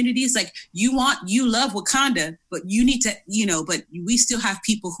into communities. Like, you love Wakanda, but you need to, but we still have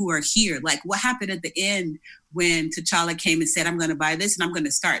people who are here. Like, what happened at the end when T'Challa came and said, I'm going to buy this and I'm going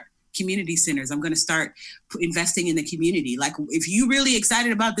to start community centers. I'm going to start investing in the community. Like, if you're really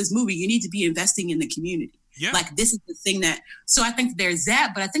excited about this movie, you need to be investing in the community. Yeah. Like, this is the thing so I think there's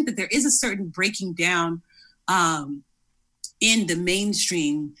that, but I think that there is a certain breaking down in the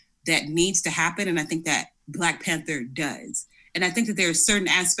mainstream that needs to happen. And I think that Black Panther does. And I think that there are certain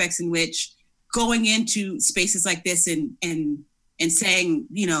aspects in which going into spaces like this and saying,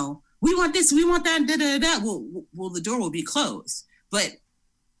 we want this, we want that, well, the door will be closed. But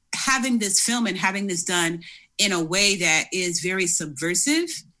having this film and having this done in a way that is very subversive,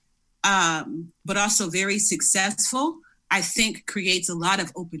 but also very successful, I think creates a lot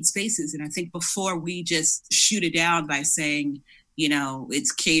of open spaces. And I think before we just shoot it down by saying,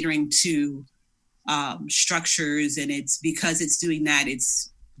 it's catering to structures and it's because it's doing that, it's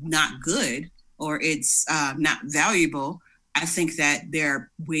not good or it's not valuable. I think that there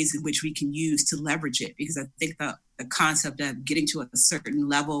are ways in which we can use to leverage it, because I think the concept of getting to a certain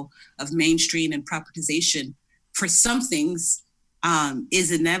level of mainstream and propertization for some things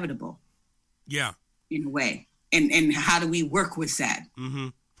is inevitable. Yeah. In a way. And how do we work with that? Mm-hmm.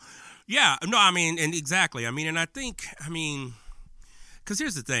 Yeah, no, I mean, and exactly. I mean, and I think, because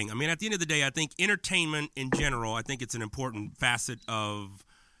here's the thing. I mean, at the end of the day, I think entertainment in general, I think it's an important facet of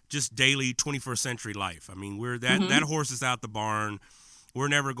just daily 21st century life. I mean, that horse is out the barn. We're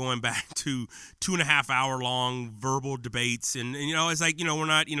never going back to 2.5 hour long verbal debates. And it's like, we're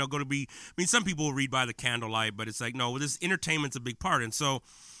not, going to be, some people will read by the candlelight, but it's like, no, this entertainment's a big part. And so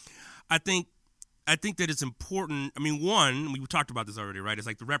I think that it's important. One, we talked about this already, right? It's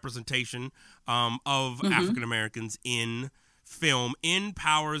like the representation of African Americans in film, in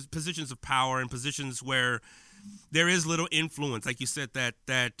positions of power, and positions where there is little influence. Like you said, that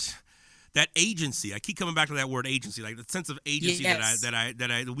agency. I keep coming back to that word agency, like the sense of agency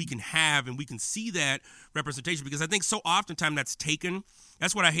that we can have, and we can see that representation, because I think so oftentimes that's taken.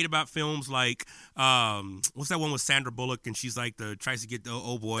 That's what I hate about films like, what's that one with Sandra Bullock, and she's like tries to get the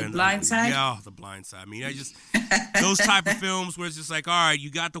old boy. The Blind Side? Yeah, The Blind Side. Those type of films where it's just like, all right,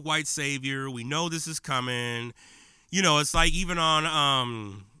 you got the white savior. We know this is coming. It's like even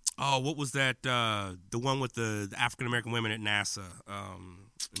on, what was that? The one with the African American women at NASA.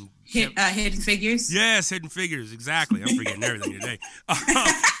 Hidden Figures. Yes, Hidden Figures. Exactly. I'm forgetting everything today.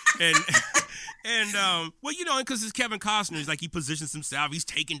 Well, you know, because it's Kevin Costner, he's like, he positions himself, he's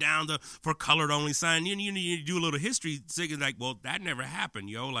taking down the for colored only sign. You do a little history, thinking like, well, that never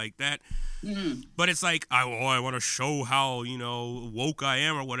happened, like that. Mm-hmm. But it's like, I want to show how, woke I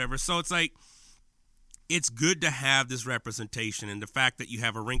am or whatever. So it's like, it's good to have this representation, and the fact that you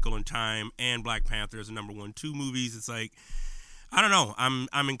have A Wrinkle in Time and Black Panther as the number 1, 2 movies. It's like, I don't know.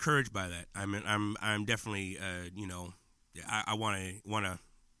 I'm encouraged by that. I'm definitely, I want to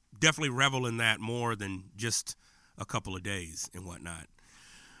definitely revel in that more than just a couple of days and whatnot.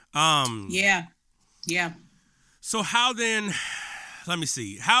 Yeah. So how then, let me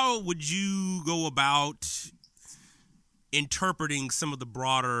see, how would you go about interpreting some of the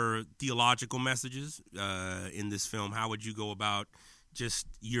broader theological messages in this film? How would you go about just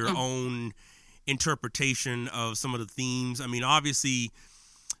your own interpretation of some of the themes? I mean, obviously,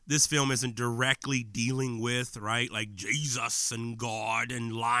 this film isn't directly dealing with, right, like Jesus and God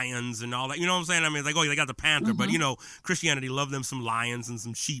and lions and all that. You know what I'm saying? I mean, it's like, they got the panther, but, Christianity loved them some lions and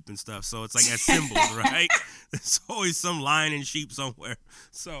some sheep and stuff. So it's like as symbols, right? There's always some lion and sheep somewhere.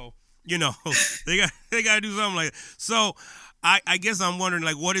 So, they got to do something like that. So I guess I'm wondering,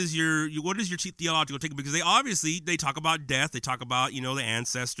 like, what is your theological take? Because they talk about death, they talk about, the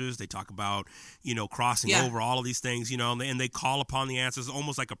ancestors, they talk about, crossing over, all of these things, and they call upon the ancestors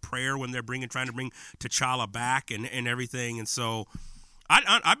almost like a prayer when they're trying to bring T'Challa back and everything. And so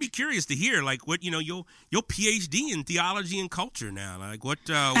I'd be curious to hear, like, what, your PhD in theology and culture now, like,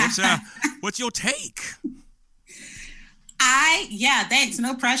 what's your take? Thanks.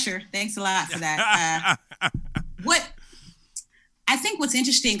 No pressure. Thanks a lot for that. I think what's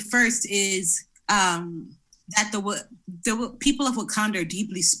interesting first is that the people of Wakanda are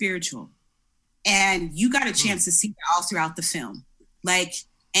deeply spiritual, and you got a chance to see that all throughout the film.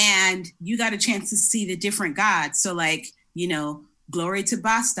 And you got a chance to see the different gods. So, glory to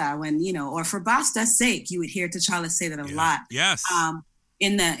Basta, or for Basta's sake, you would hear T'Challa say that a lot. Yes.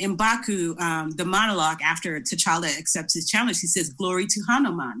 In M'Baku, the monologue after T'Challa accepts his challenge, he says, "Glory to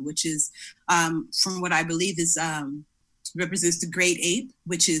Hanuman," which is, from what I believe is, represents the great ape,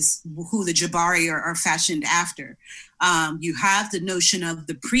 which is who the Jabari are fashioned after. You have the notion of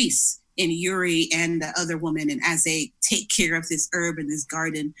the priests in Yuri and the other woman, and as they take care of this herb in this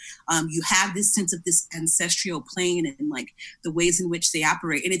garden, you have this sense of this ancestral plane and like the ways in which they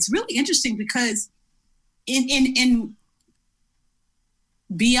operate. And it's really interesting because in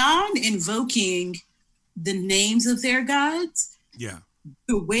beyond invoking the names of their gods,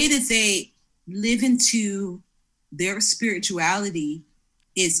 the way that they live into their spirituality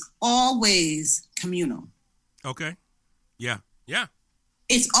is always communal. Okay. Yeah.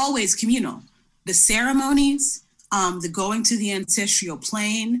 It's always communal. The ceremonies, the going to the ancestral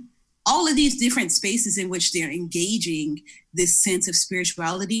plane, all of these different spaces in which they're engaging this sense of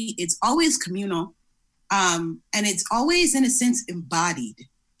spirituality, it's always communal. And it's always, in a sense, embodied.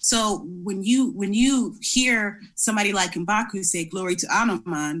 So when you hear somebody like M'Baku say glory to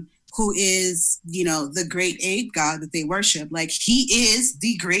Hanuman, who is, the great ape god that they worship, like he is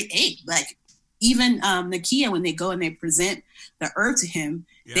the great ape. Like even Nakia, when they go and they present the herb to him,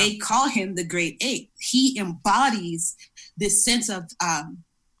 they call him the great ape. He embodies this sense of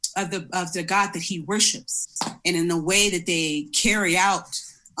the God that he worships, and in the way that they carry out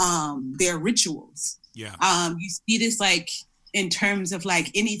their rituals. Yeah. You see this like in terms of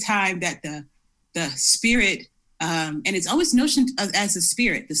like any time that the spirit, and it's always notioned as a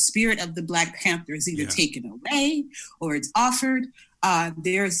spirit, the spirit of the Black Panther is either taken away or it's offered.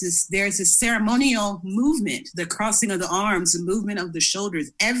 There's this ceremonial movement, the crossing of the arms, the movement of the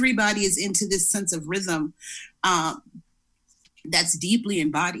shoulders. Everybody is into this sense of rhythm that's deeply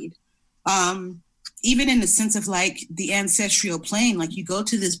embodied. Even in the sense of like the ancestral plane, like you go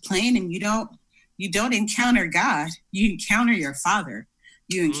to this plane and you don't encounter God, you encounter your father.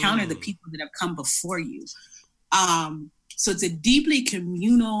 You encounter the people that have come before you. So it's a deeply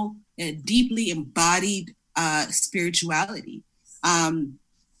communal, a deeply embodied spirituality.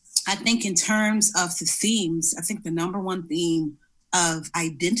 I think in terms of the themes, I think the number one theme of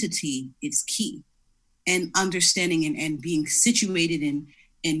identity is key, and understanding and being situated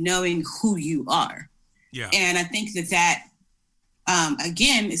in knowing who you are. Yeah. And I think that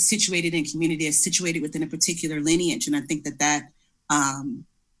again, is situated in community, is situated within a particular lineage. And I think that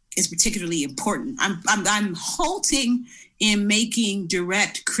is particularly important. I'm halting in making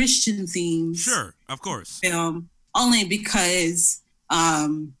direct Christian themes. Sure, of course. Film only because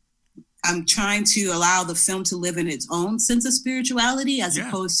I'm trying to allow the film to live in its own sense of spirituality, as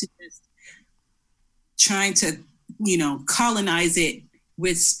opposed to just trying to, colonize it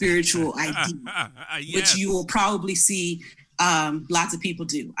with spiritual ideas, which you will probably see lots of people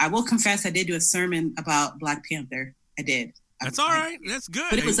do. I will confess, I did do a sermon about Black Panther. I did. That's all right. That's good.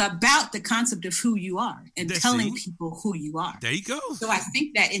 But it was about the concept of who you are and telling people who you are. There you go. So I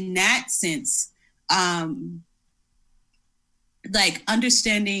think that in that sense, like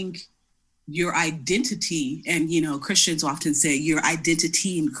understanding your identity, and Christians often say your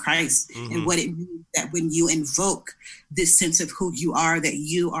identity in Christ, and what it means that when you invoke this sense of who you are, that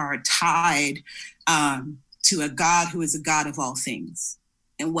you are tied to a God who is a God of all things,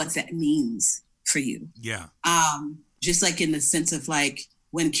 and what that means for you. Yeah. Just like in the sense of like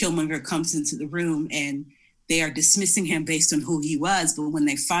when Killmonger comes into the room and they are dismissing him based on who he was, but when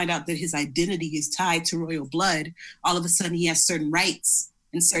they find out that his identity is tied to royal blood, all of a sudden he has certain rights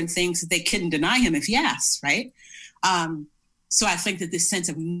and certain things that they couldn't deny him if he asked, right? So I think that this sense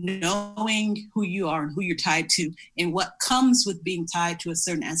of knowing who you are and who you're tied to, and what comes with being tied to a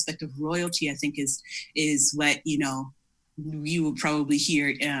certain aspect of royalty, I think is what you will probably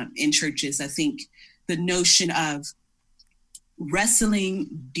hear in churches. I think the notion of wrestling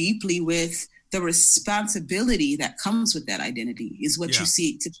deeply with the responsibility that comes with that identity is what you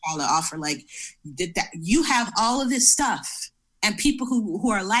see T'Challa offer. Like, that you have all of this stuff, and people who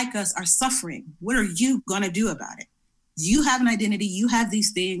are like us are suffering. What are you going to do about it? You have an identity, you have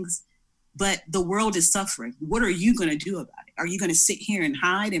these things, but the world is suffering. What are you going to do about it? Are you going to sit here and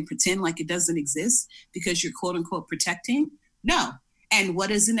hide and pretend like it doesn't exist because you're quote unquote protecting? No. And what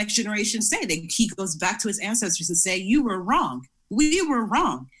does the next generation say? He goes back to his ancestors and say, you were wrong. We were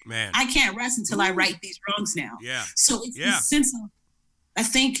wrong. Man, I can't rest until I right these wrongs now. Yeah. So it's this sense of, I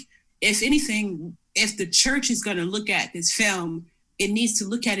think, if anything, if the church is going to look at this film, it needs to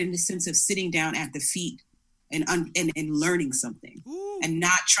look at it in the sense of sitting down at the feet and learning something. Ooh. And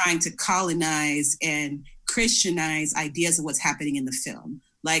not trying to colonize and Christianize ideas of what's happening in the film.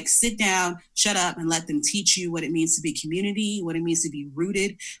 Like, sit down, shut up, and let them teach you what it means to be community, what it means to be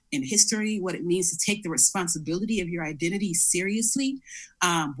rooted in history, what it means to take the responsibility of your identity seriously.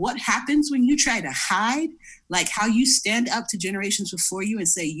 What happens when you try to hide, like how you stand up to generations before you and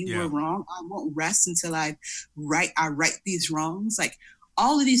say you were wrong. I won't rest until I right these wrongs. Like,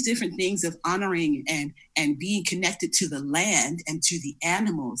 all of these different things of honoring and being connected to the land and to the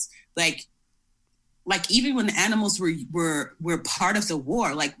animals, like even when the animals were part of the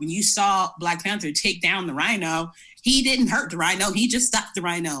war, like when you saw Black Panther take down the rhino, he didn't hurt the rhino, he just stopped the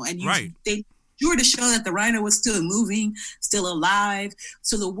rhino. And they were to show that the rhino was still moving, still alive.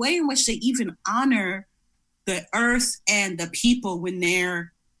 So the way in which they even honor the earth and the people when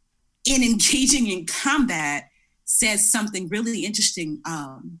they're engaging in combat says something really interesting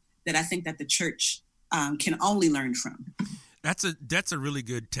that I think that the church can only learn from. That's a really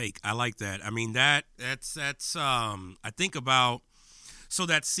good take. I like that. I mean, that's I think about, so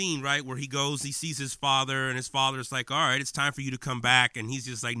that scene, right, where he sees his father, and his father's like, all right, it's time for you to come back. And he's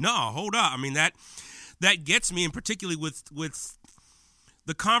just like, no, hold up. I mean, that gets me, and particularly with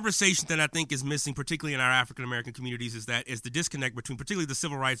the conversation that I think is missing, particularly in our African-American communities, is the disconnect between particularly the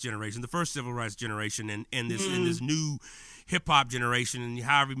civil rights generation, the first civil rights generation, and this new hip-hop generation, and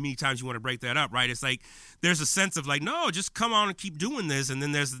however many times you want to break that up, right? It's like there's a sense of like, no, just come on and keep doing this. And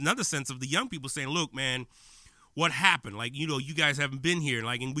then there's another sense of the young people saying, look, man, what happened? Like, you guys haven't been here.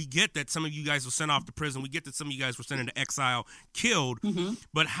 Like, and we get that some of you guys were sent off to prison. We get that some of you guys were sent into exile, killed. Mm-hmm.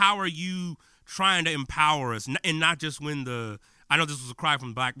 But how are you trying to empower us? And not just when I know this was a cry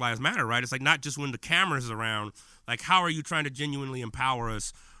from Black Lives Matter, right? It's like not just when the camera's around. Like, how are you trying to genuinely empower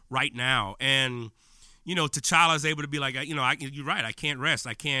us right now? And T'Challa is able to be like, you're right. I can't rest.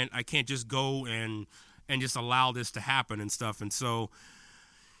 I can't just go and just allow this to happen and stuff. And so,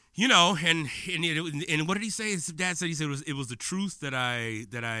 and what did he say? His dad said, it was the truth that I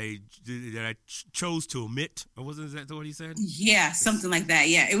chose to omit. Or wasn't that what he said? Yeah, something like that.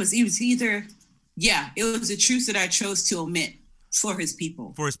 Yeah, it was either. Yeah, it was the truth that I chose to omit for his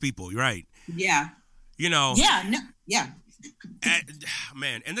people. For his people, right? Yeah. Yeah. No. Yeah.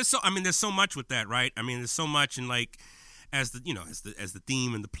 Man, and there's so much with that, right? I mean, there's so much, and like as the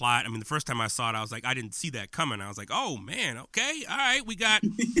theme and the plot. I mean, the first time I saw it, I was like, I didn't see that coming. I was like, oh man, okay, all right, we got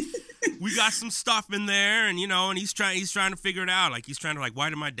some stuff in there, and and he's trying to figure it out. Like, he's trying to, like, why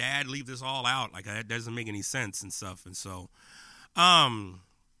did my dad leave this all out? Like, that doesn't make any sense and stuff. And so,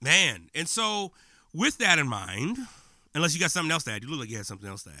 man, and so with that in mind, unless you got something else to add, you look like you had something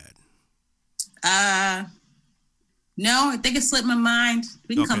else to add. No, I think it slipped my mind.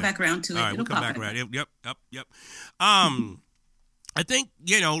 We can come back around to it. All right, we'll come back around. Yep. I think,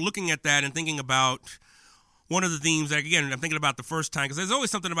 looking at that and thinking about one of the themes, like, again, I'm thinking about the first time, because there's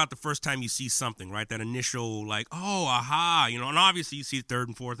always something about the first time you see something, right? That initial, like, oh, aha, you know, and obviously you see it third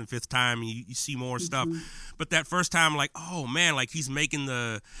and fourth and fifth time, and you see more stuff. But that first time, like, oh, man, like, he's making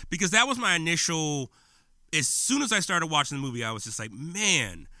because that was my initial, as soon as I started watching the movie, I was just like,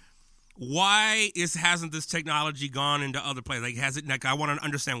 man, why hasn't this technology gone into other places? Like, I want to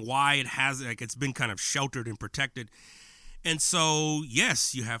understand why it hasn't, like, it's been kind of sheltered and protected. And so,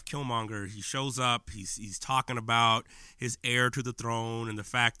 yes, you have Killmonger. He shows up. He's talking about his heir to the throne and the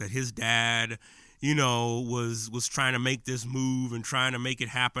fact that his dad, you know, was trying to make this move and trying to make it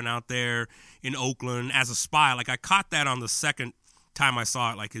happen out there in Oakland as a spy. Like, I caught that on the second time I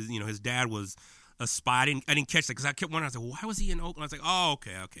saw it. Like, his dad was a spy. I didn't catch that because I kept wondering. I was like, why was he in Oakland? I was like, oh,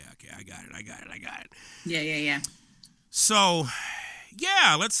 okay. I got it. Yeah. So,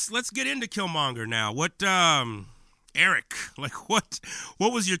 yeah, let's get into Killmonger now. What, Eric, like, what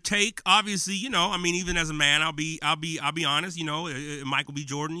was your take? Obviously, you know, I mean, even as a man, I'll be honest, you know, Michael B.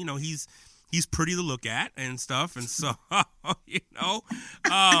 Jordan, you know, he's pretty to look at and stuff, and so you know,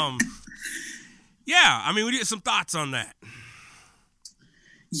 yeah, I mean, we get some thoughts on that.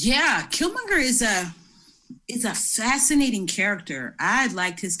 Yeah, Killmonger is a fascinating character. I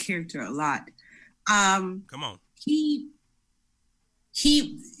liked his character a lot. Come on, we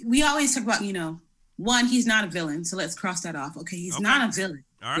always talk about, you know, one, he's not a villain, so let's cross that off. Okay, he's not a villain.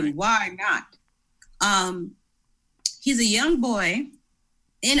 All right. Then why not? He's a young boy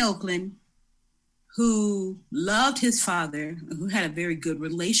in Oakland who loved his father, who had a very good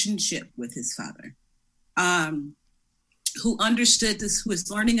relationship with his father, who understood this, who was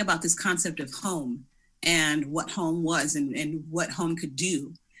learning about this concept of home and what home was and what home could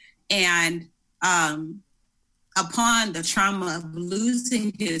do. And upon the trauma of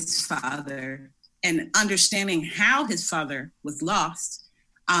losing his father, and understanding how his father was lost,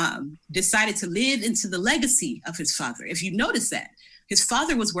 decided to live into the legacy of his father. If you notice that, his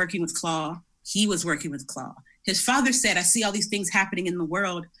father was working with Claw, he was working with Claw. His father said, I see all these things happening in the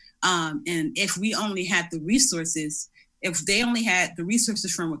world, and if we only had the resources, if they only had the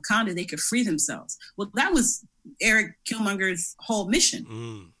resources from Wakanda, they could free themselves. Well, that was Eric Killmonger's whole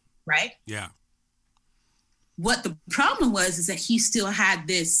mission, right? Yeah. What the problem was is that he still had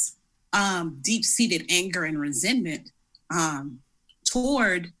this deep-seated anger and resentment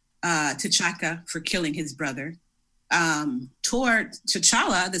toward T'Chaka for killing his brother, toward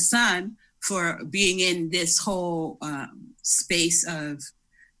T'Challa, the son, for being in this whole space of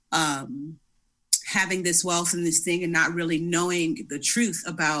having this wealth and this thing and not really knowing the truth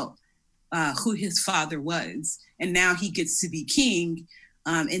about who his father was. And now he gets to be king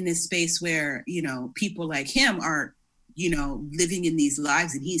in this space where, you know, people like him are, you know, living in these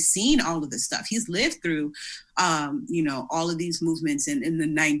lives, and he's seen all of this stuff. He's lived through, you know, all of these movements in the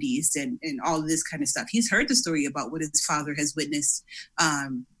 90s and all of this kind of stuff. He's heard the story about what his father has witnessed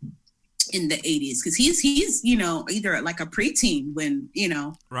in the 80s, because he's, you know, either like a preteen when, you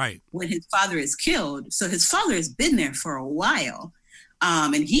know, right, when his father is killed. So his father has been there for a while,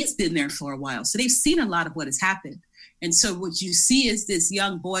 and he's been there for a while. So they've seen a lot of what has happened. And so what you see is this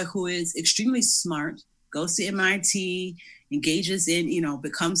young boy who is extremely smart, goes to MIT, engages in, you know,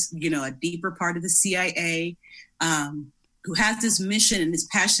 becomes, you know, a deeper part of the CIA, who has this mission and this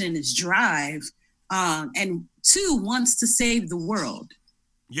passion and this drive, and two, wants to save the world.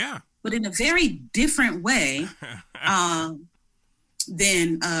 Yeah. But in a very different way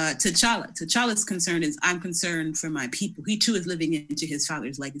than T'Challa. T'Challa's concern is, I'm concerned for my people. He too is living into his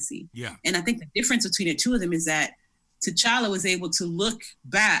father's legacy. Yeah. And I think the difference between the two of them is that T'Challa was able to look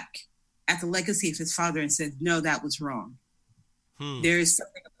back at the legacy of his father and said, no, that was wrong. There is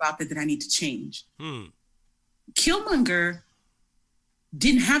something about that I need to change. Killmonger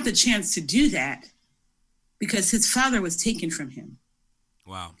didn't have the chance to do that because his father was taken from him.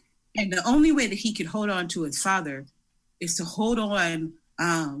 Wow. And the only way that he could hold on to his father is to hold on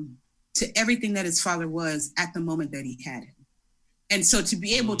to everything that his father was at the moment that he had him. And so to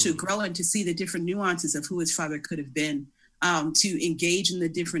be able to grow and to see the different nuances of who his father could have been, to engage in the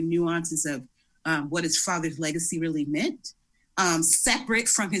different nuances of what his father's legacy really meant, separate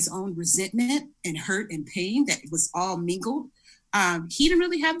from his own resentment and hurt and pain that was all mingled. He didn't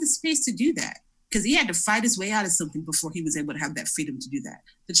really have the space to do that because he had to fight his way out of something before he was able to have that freedom to do that.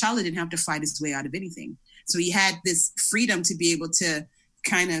 T'Challa didn't have to fight his way out of anything. So he had this freedom to be able to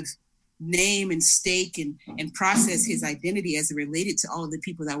kind of name and stake and process his identity as it related to all of the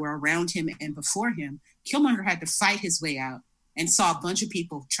people that were around him and before him. Killmonger had to fight his way out and saw a bunch of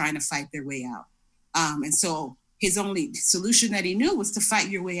people trying to fight their way out. And so his only solution that he knew was to fight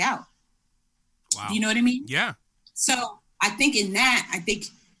your way out. Wow. Do you know what I mean? Yeah. So I think in that,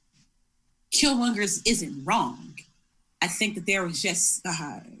 Killmonger isn't wrong. I think that there was just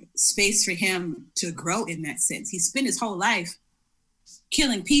space for him to grow in that sense. He spent his whole life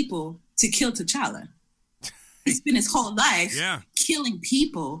killing people to kill T'Challa. He spent his whole life killing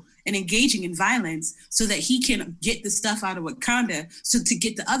people and engaging in violence so that he can get the stuff out of Wakanda to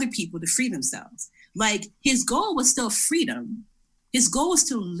get the other people to free themselves. Like, his goal was still freedom. His goal was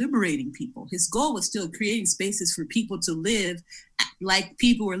still liberating people. His goal was still creating spaces for people to live like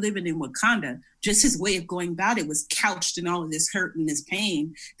people were living in Wakanda. Just his way of going about it was couched in all of this hurt and this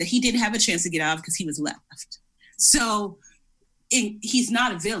pain that he didn't have a chance to get out of because he was left. So he's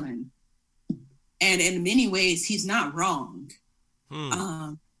not a villain. And in many ways, he's not wrong.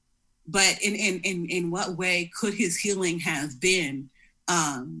 But in what way could his healing have been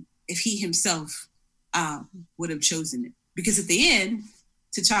if he himself would have chosen it? Because at the end,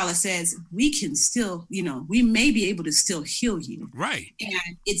 T'Challa says, we can still, we may be able to still heal you. Right.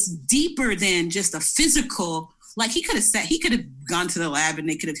 And it's deeper than just a physical, like he could have gone to the lab and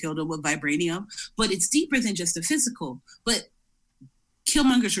they could have healed him with vibranium, but it's deeper than just a physical. But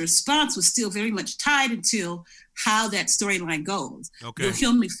Killmonger's response was still very much tied into how that storyline goes. Okay. You'll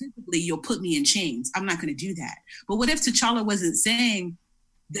heal me physically, you'll put me in chains. I'm not going to do that. But what if T'Challa wasn't saying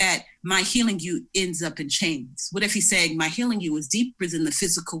that my healing you ends up in chains? What if he's saying my healing you is deeper than the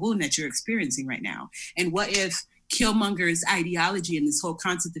physical wound that you're experiencing right now? And what if Killmonger's ideology and this whole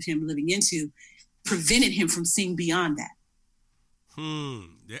concept of him living into prevented him from seeing beyond that?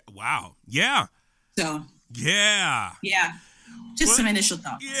 Yeah. Wow. Yeah. So. Yeah. Yeah. Just some initial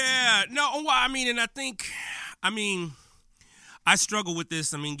thoughts. Yeah. No, well, I struggle with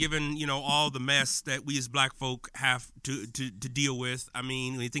this. Given, all the mess that we as black folk have to deal with.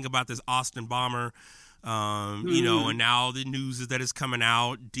 When you think about this Austin bomber, and now the news is that it's coming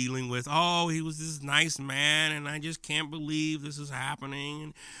out dealing with, he was this nice man and I just can't believe this is happening.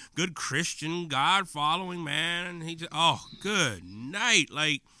 And good Christian, God-following man. And he just, good night.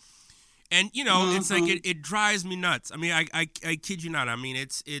 Like, and, it's like, it drives me nuts. I kid you not.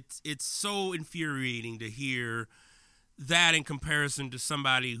 It's so infuriating to hear that in comparison to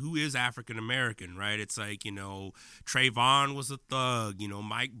somebody who is African American, right? It's like, Trayvon was a thug,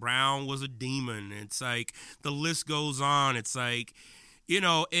 Mike Brown was a demon. It's like the list goes on. It's like,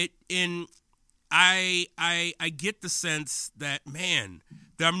 I get the sense that, man,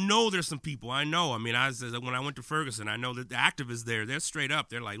 I know there's some people. I know. When I went to Ferguson, I know that the activists there, they're straight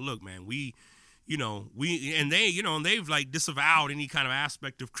up. We look, man, and they've like disavowed any kind of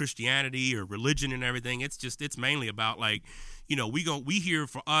aspect of Christianity or religion and everything. It's mainly about like, we here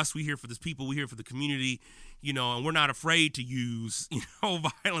for us, we here for this people, we here for the community, and we're not afraid to use,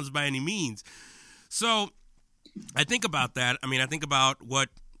 violence by any means. So I think about that. I think about what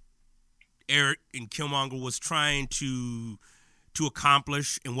Eric and Killmonger was trying to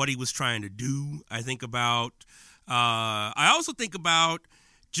accomplish and what he was trying to do. I think about, I also think about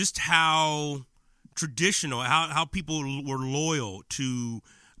just how traditional, how people were loyal to,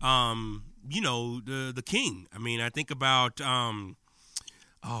 the king. I think about, I'm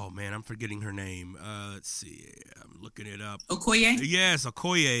forgetting her name. Let's see. I'm looking it up. Okoye? Yes,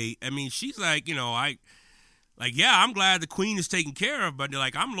 Okoye. She's like, I'm glad the queen is taken care of, but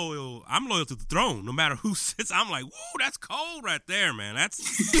like, I'm loyal to the throne, no matter who sits. I'm like, whoa, that's cold right there, man.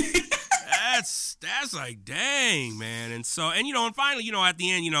 That's like, dang, man. And so, and finally, at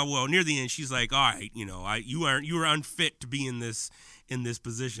the end, near the end, she's like, all right, you were unfit to be in this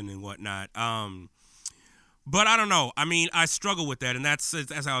position and whatnot. But I don't know. I struggle with that, and that's,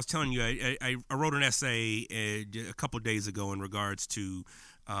 as I was telling you, I wrote an essay a couple of days ago in regards to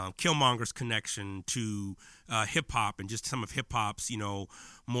Killmonger's connection to hip-hop and just some of hip-hop's,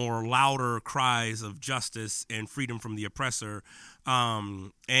 more louder cries of justice and freedom from the oppressor,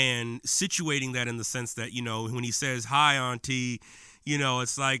 and situating that in the sense that, when he says, hi, auntie,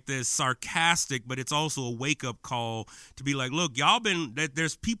 it's like this sarcastic, but it's also a wake-up call to be like, look,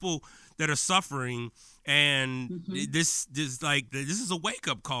 there's people that are suffering, and this is a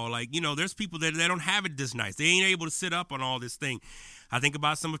wake-up call. Like, there's people that they don't have it this nice. They ain't able to sit up on all this thing. I think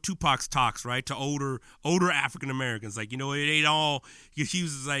about some of Tupac's talks, right, to older African Americans. Like, it ain't all. He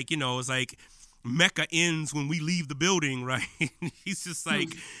was like, it's like Mecca ends when we leave the building, right? He's just like,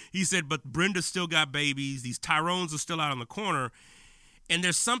 he said, but Brenda's still got babies. These Tyrones are still out on the corner. And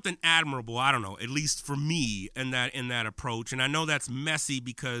there's something admirable, I don't know, at least for me, in that approach. And I know that's messy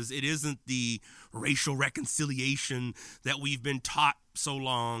because it isn't the racial reconciliation that we've been taught so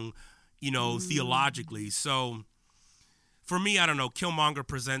long, theologically. So for me, I don't know, Killmonger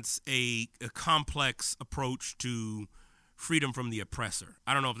presents a complex approach to freedom from the oppressor.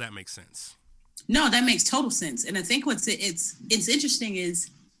 I don't know if that makes sense. No, that makes total sense. And I think it's interesting is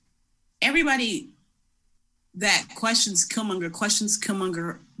everybody that questions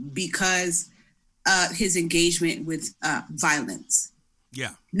Killmonger because his engagement with violence.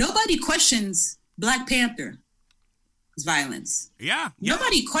 Yeah. Nobody questions Black Panther's violence. Yeah.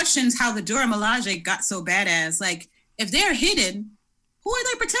 Nobody questions how the Dora Milaje got so badass. Like, if they're hidden, who are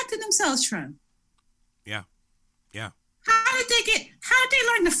they protecting themselves from? Yeah. Yeah. How did they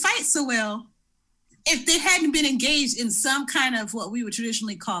learn to fight so well if they hadn't been engaged in some kind of what we would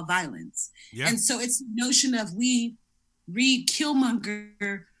traditionally call violence? Yeah. And so it's the notion of we read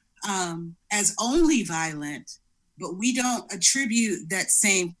Killmonger as only violent, but we don't attribute that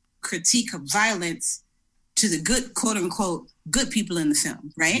same critique of violence to the good, quote unquote, good people in the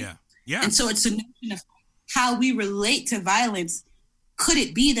film, right? Yeah. Yeah. And so it's a notion of how we relate to violence. Could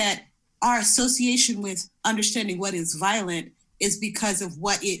it be that our association with understanding what is violent is because of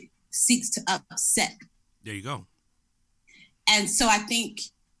what it seeks to upset? There you go. And so I think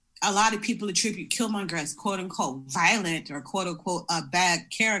a lot of people attribute Killmonger as quote unquote violent or quote unquote a bad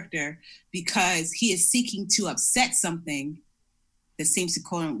character because he is seeking to upset something that seems to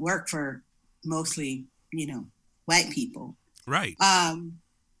quote unquote work for mostly, white people. Right.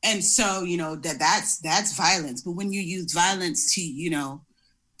 And so, that's violence. But when you use violence to,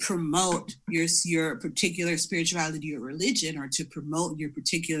 promote your particular spirituality or religion, or to promote your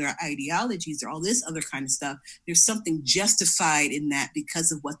particular ideologies or all this other kind of stuff, there's something justified in that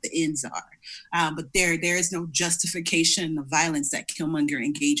because of what the ends are. But there is no justification of violence that Killmonger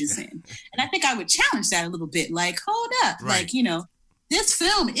engages in. And I think I would challenge that a little bit. Like, hold up. Right. Like, this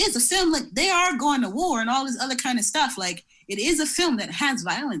film is a film, like they are going to war and all this other kind of stuff. Like, it is a film that has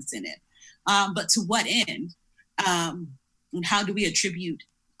violence in it. But to what end? And how do we attribute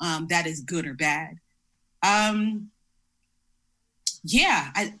that is good or bad? I don't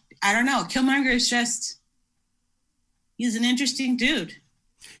know. Killmonger is he's an interesting dude.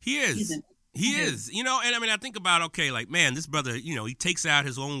 He is. He is. And I think about, okay, like, man, this brother, he takes out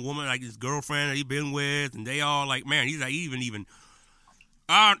his own woman, like his girlfriend that he's been with, and they all like, man, he's like, even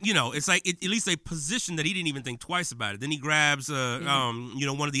it's like at least a position that he didn't even think twice about it. Then he grabs, one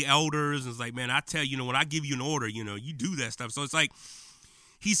of the elders and is like, man, I tell you, when I give you an order, you do that stuff. So it's like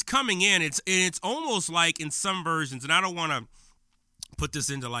he's coming in. It's almost like in some versions, and I don't want to put this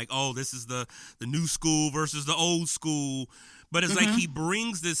into like, oh, this is the new school versus the old school, but it's like he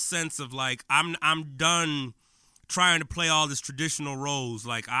brings this sense of like, I'm done trying to play all this traditional roles,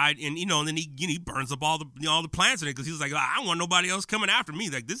 like and then he burns up all the plants in it because he's like, I don't want nobody else coming after me.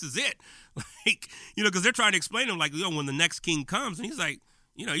 Like, this is it, like, because they're trying to explain to him like, when the next king comes, and he's like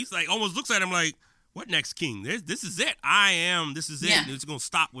almost looks at him like, what next king? This is it. This is it. Yeah. It's gonna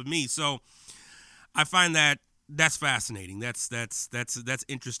stop with me. So I find that's fascinating. That's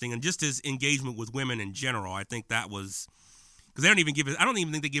interesting, and just his engagement with women in general. I think that was because I don't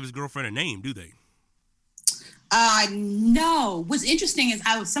even think they give his girlfriend a name, do they? No. What's interesting is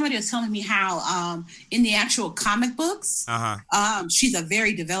somebody was telling me how in the actual comic books, she's a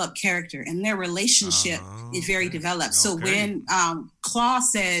very developed character, and their relationship is very developed. So when Claw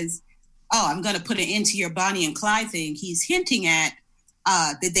says, "Oh, I'm going to put an end to your Bonnie and Clyde thing," he's hinting at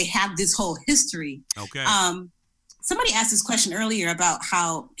that they have this whole history. Okay. Somebody asked this question earlier about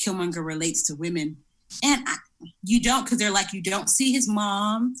how Killmonger relates to women, and you don't, because they're like, you don't see his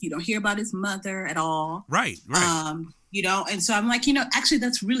mom, you don't hear about his mother at all. Right. And so I'm like, actually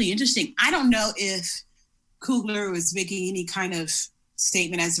that's really interesting. I don't know if Coogler was making any kind of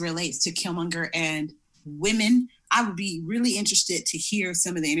statement as it relates to Killmonger and women. I would be really interested to hear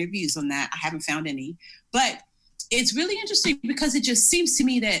some of the interviews on that. I haven't found any, but it's really interesting because it just seems to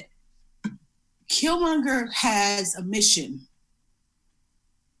me that Killmonger has a mission,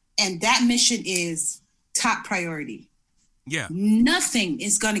 and that mission is top priority. Yeah. Nothing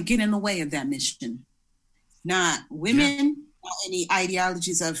is going to get in the way of that mission. Not women, not any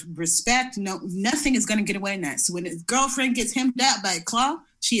ideologies of respect. No, nothing is going to get away in that. So when his girlfriend gets hemmed up by Claw,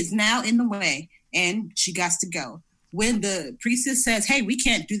 she is now in the way and she got to go. When the priestess says, hey, we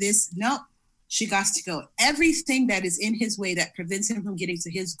can't do this. No, she got to go. Everything that is in his way that prevents him from getting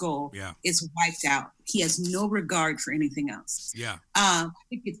to his goal is wiped out. He has no regard for anything else. Yeah. I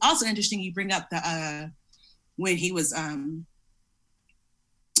think it's also interesting you bring up the when he was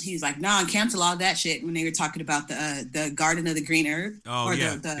like, nah, cancel all that shit, when they were talking about the garden of the green herb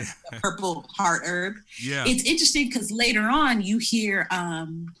the purple heart herb. Yeah. It's interesting because later on you hear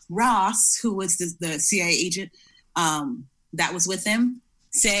Ross, who was the CIA agent that was with him,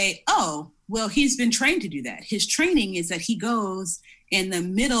 say, oh, well, he's been trained to do that. His training is that he goes in the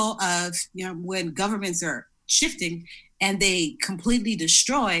middle of, when governments are shifting and they completely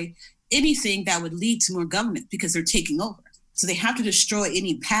destroy anything that would lead to more government because they're taking over. So they have to destroy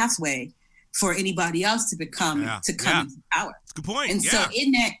any pathway for anybody else to come into power. That's a good point. And so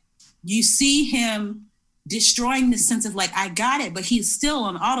in that, you see him destroying the sense of like, I got it, but he's still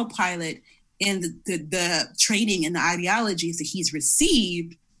on autopilot in the training and the ideologies that he's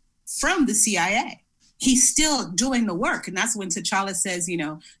received from the CIA. He's still doing the work. And that's when T'Challa says, you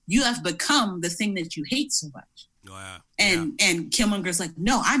know, you have become the thing that you hate so much. And Killmonger's like,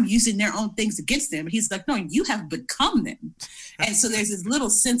 no, I'm using their own things against them. And he's like, no, you have become them. And so there's this little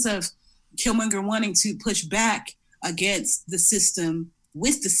sense of Killmonger wanting to push back against the system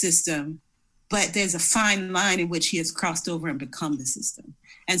with the system, but there's a fine line in which he has crossed over and become the system.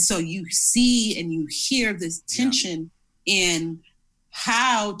 And so you see and you hear this tension in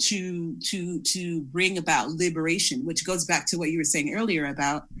how to bring about liberation, which goes back to what you were saying earlier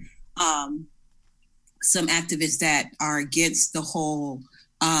about some activists that are against the whole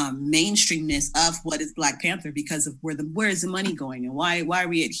mainstreamness of what is Black Panther because of where is the money going and why are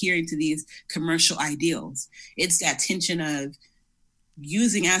we adhering to these commercial ideals? It's that tension of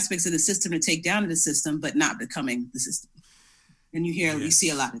using aspects of the system to take down the system, but not becoming the system. And you see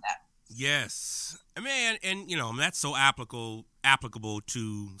a lot of that. Yes. I mean, and you know, that's so applicable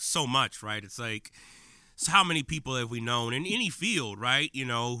to so much, right? It's like, so how many people have we known in any field, right? You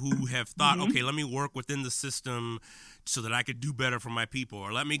know, who have thought, okay, let me work within the system so that I could do better for my people,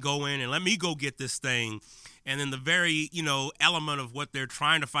 or let me go in and let me go get this thing. And then the very, you know, element of what they're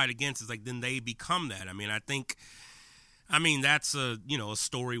trying to fight against is like, then they become that. I mean, that's a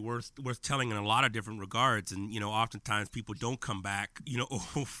story worth telling in a lot of different regards. And, you know, oftentimes people don't come back, you know,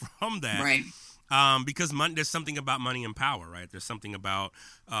 from that. Right. Because there's something about money and power, right? There's something about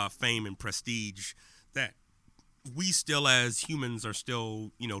fame and prestige that we still as humans are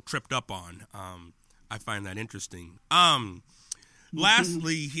still, you know, tripped up on. I find that interesting.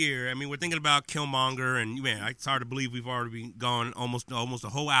 Lastly here, I mean, we're thinking about Killmonger, and man, it's hard to believe we've already been gone almost a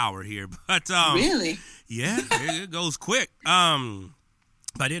whole hour here. But really? Yeah, it goes quick.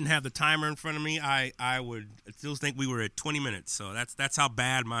 If I didn't have the timer in front of me, I would still think we were at 20 minutes. So that's how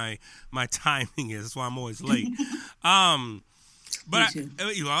bad my timing is. That's why I'm always late. But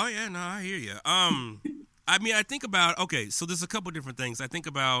I hear you. I mean, I think about, okay, so there's a couple different things. I think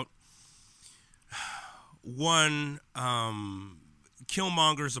about one,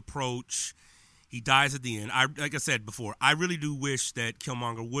 Killmonger's approach. He dies at the end. Like I said before, I really do wish that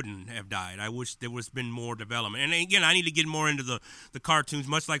Killmonger wouldn't have died. I wish there was been more development. And again, I need to get more into the cartoons,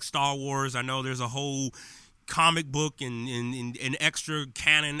 much like Star Wars. I know there's a whole comic book and extra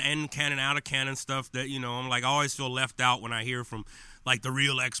canon and canon out of canon stuff that, you know, I'm like, I always feel left out when I hear from like the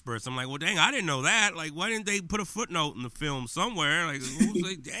real experts. I'm like, well, dang, I didn't know that. Like, why didn't they put a footnote in the film somewhere? Like,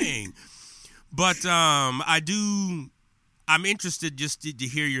 like dang. But I'm interested just to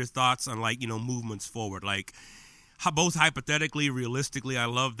hear your thoughts on, like, you know, movements forward, like how both hypothetically, realistically. I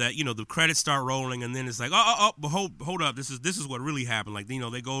love that, you know, the credits start rolling and then it's like, but hold up, this is what really happened. Like, you know,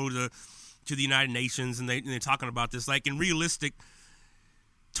 they go to the United Nations and they're talking about this, like in realistic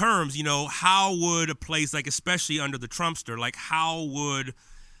terms, you know, how would a place like, especially under the Trumpster, like how would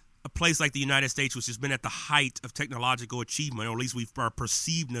a place like the United States, which has been at the height of technological achievement, or at least our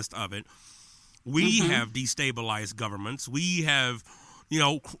perceivedness of it, we have destabilized governments. We have, you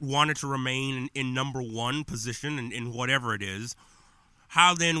know, wanted to remain in number one position in whatever it is.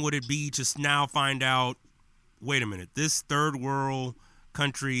 How then would it be to now find out, wait a minute, this third world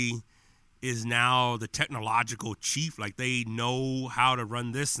country is now the technological chief? Like, they know how to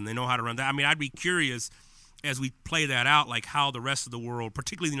run this and they know how to run that. I mean, I'd be curious as we play that out, like how the rest of the world,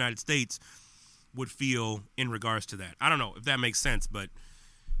 particularly the United States, would feel in regards to that. I don't know if that makes sense, but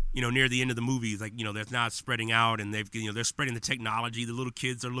you know, near the end of the movie, like, you know, they're not spreading out and they're spreading the technology. The little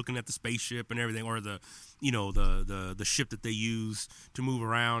kids are looking at the spaceship and everything, or the ship that they use to move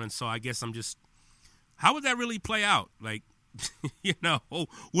around. And so I guess I'm just, how would that really play out? Like, you know,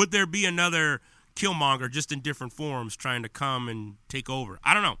 would there be another Killmonger just in different forms trying to come and take over?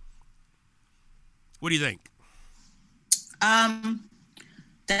 I don't know. What do you think?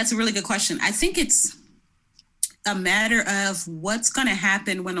 That's a really good question. I think it's a matter of what's going to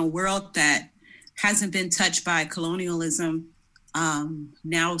happen when a world that hasn't been touched by colonialism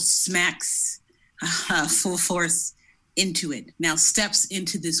now smacks full force into it, now steps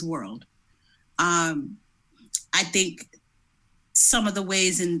into this world. I think some of the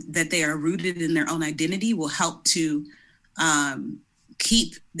ways that they are rooted in their own identity will help to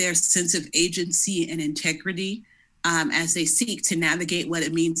keep their sense of agency and integrity as they seek to navigate what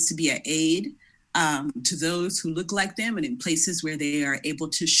it means to be an aid to those who look like them and in places where they are able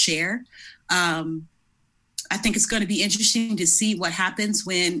to share. I think it's going to be interesting to see what happens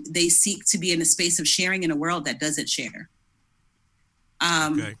when they seek to be in a space of sharing in a world that doesn't share.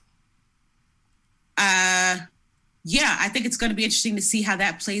 Okay. Yeah, I think it's going to be interesting to see how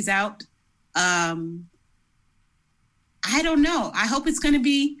that plays out. I don't know. I hope it's going to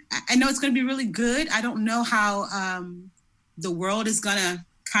be, I know it's going to be really good. I don't know how the world is going to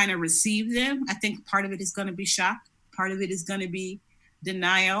kind of receive them. I think part of it is going to be shock. Part of it is going to be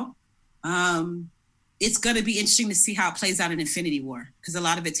denial. It's going to be interesting to see how it plays out in Infinity War, because a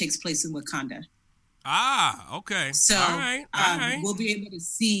lot of it takes place in Wakanda. Okay. So all right. We'll be able to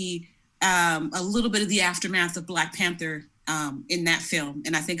see a little bit of the aftermath of Black Panther in that film.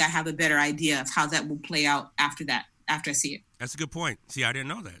 And I think I have a better idea of how that will play out after I see it. That's a good point. See, I didn't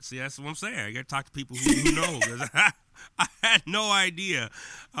know that. See, that's what I'm saying. I got to talk to people who know. I had no idea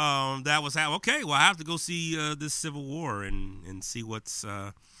that was happening. Okay, well, I have to go see this Civil War and see what's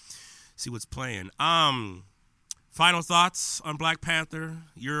playing. Final thoughts on Black Panther,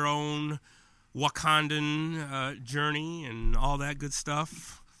 your own Wakandan journey and all that good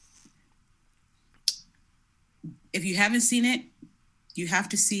stuff. If you haven't seen it, you have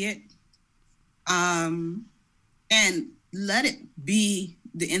to see it. And let it be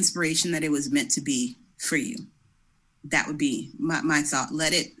the inspiration that it was meant to be for you. That would be my thought.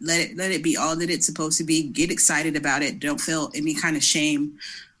 Let it be all that it's supposed to be. Get excited about it. Don't feel any kind of shame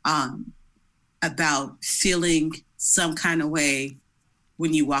about feeling some kind of way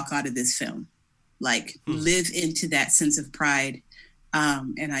when you walk out of this film. Like, live into that sense of pride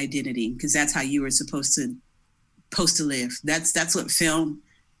and identity, because that's how you were supposed to live. That's what film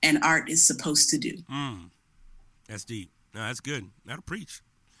and art is supposed to do. That's deep. No, that's good. That'll preach.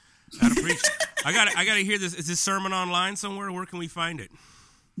 I gotta hear this. Is this sermon online somewhere? Where can we find it?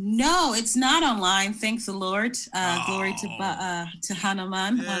 No, it's not online. Thank the Lord. Glory to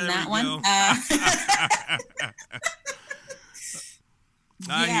Hanuman on that one.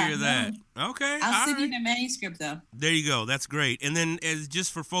 I hear that. No. Okay. I'll send you the manuscript, though. There you go. That's great. And then, as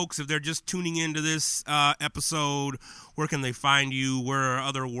just for folks, if they're just tuning into this episode, where can they find you? Where are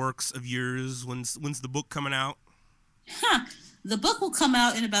other works of yours? When's the book coming out? The book will come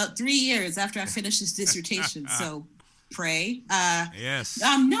out in about 3 years after I finish this dissertation. So pray. Yes.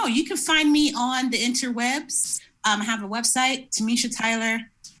 No, you can find me on the interwebs. I have a website,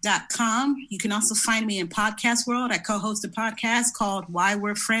 TamishaTyler.com. You can also find me in podcast world. I co-host a podcast called Why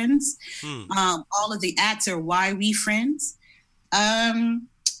We're Friends. All of the @ are Why We Friends.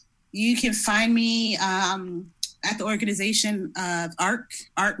 You can find me at the organization of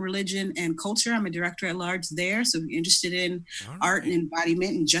Art, Religion, and Culture. I'm a director at large there. So if you're interested in art and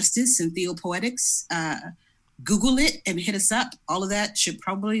embodiment and justice and theopoetics, Google it and hit us up. All of that should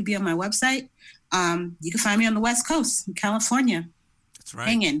probably be on my website. You can find me on the West Coast in California. That's right.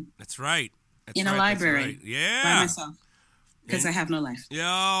 Hanging. That's right. In a library. Yeah. By myself. Because I have no life.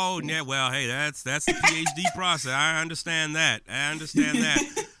 Yeah. Well, hey, that's the PhD process. I understand that.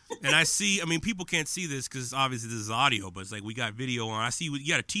 And I see, people can't see this because obviously this is audio, but it's like we got video on. I see you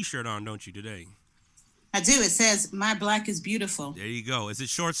got a T-shirt on, don't you, today? I do. It says, "My Black is beautiful." There you go. Is it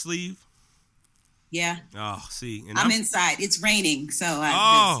short sleeve? Yeah. Oh, see. And I'm inside. It's raining, so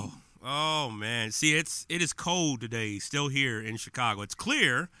Oh, man. See, it is cold today, still here in Chicago. It's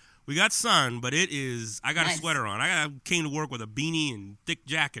clear. We got sun, but it is, I got a sweater on. I came to work with a beanie and thick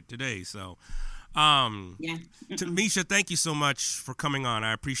jacket today, so. Yeah. Tamisha, thank you so much for coming on.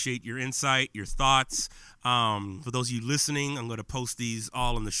 I appreciate your insight, your thoughts. For those of you listening, I'm going to post these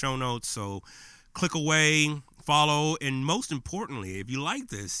all in the show notes, so click away, follow, and most importantly, if you like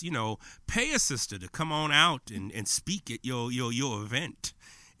this, pay a sister to come on out and speak at your event.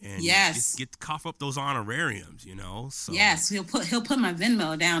 And yes, get to cough up those honorariums, So yes, he'll put my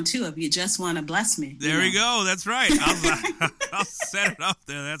Venmo down too if you just want to bless me. There you go. That's right. I'll set it up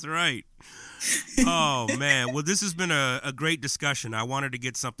there. That's right. Oh man. Well, this has been a great discussion. I wanted to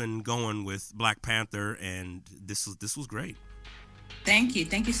get something going with Black Panther, and this was great. Thank you.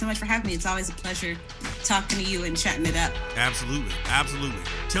 Thank you so much for having me. It's always a pleasure talking to you and chatting it up. Absolutely.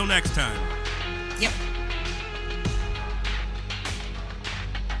 Till next time. Yep.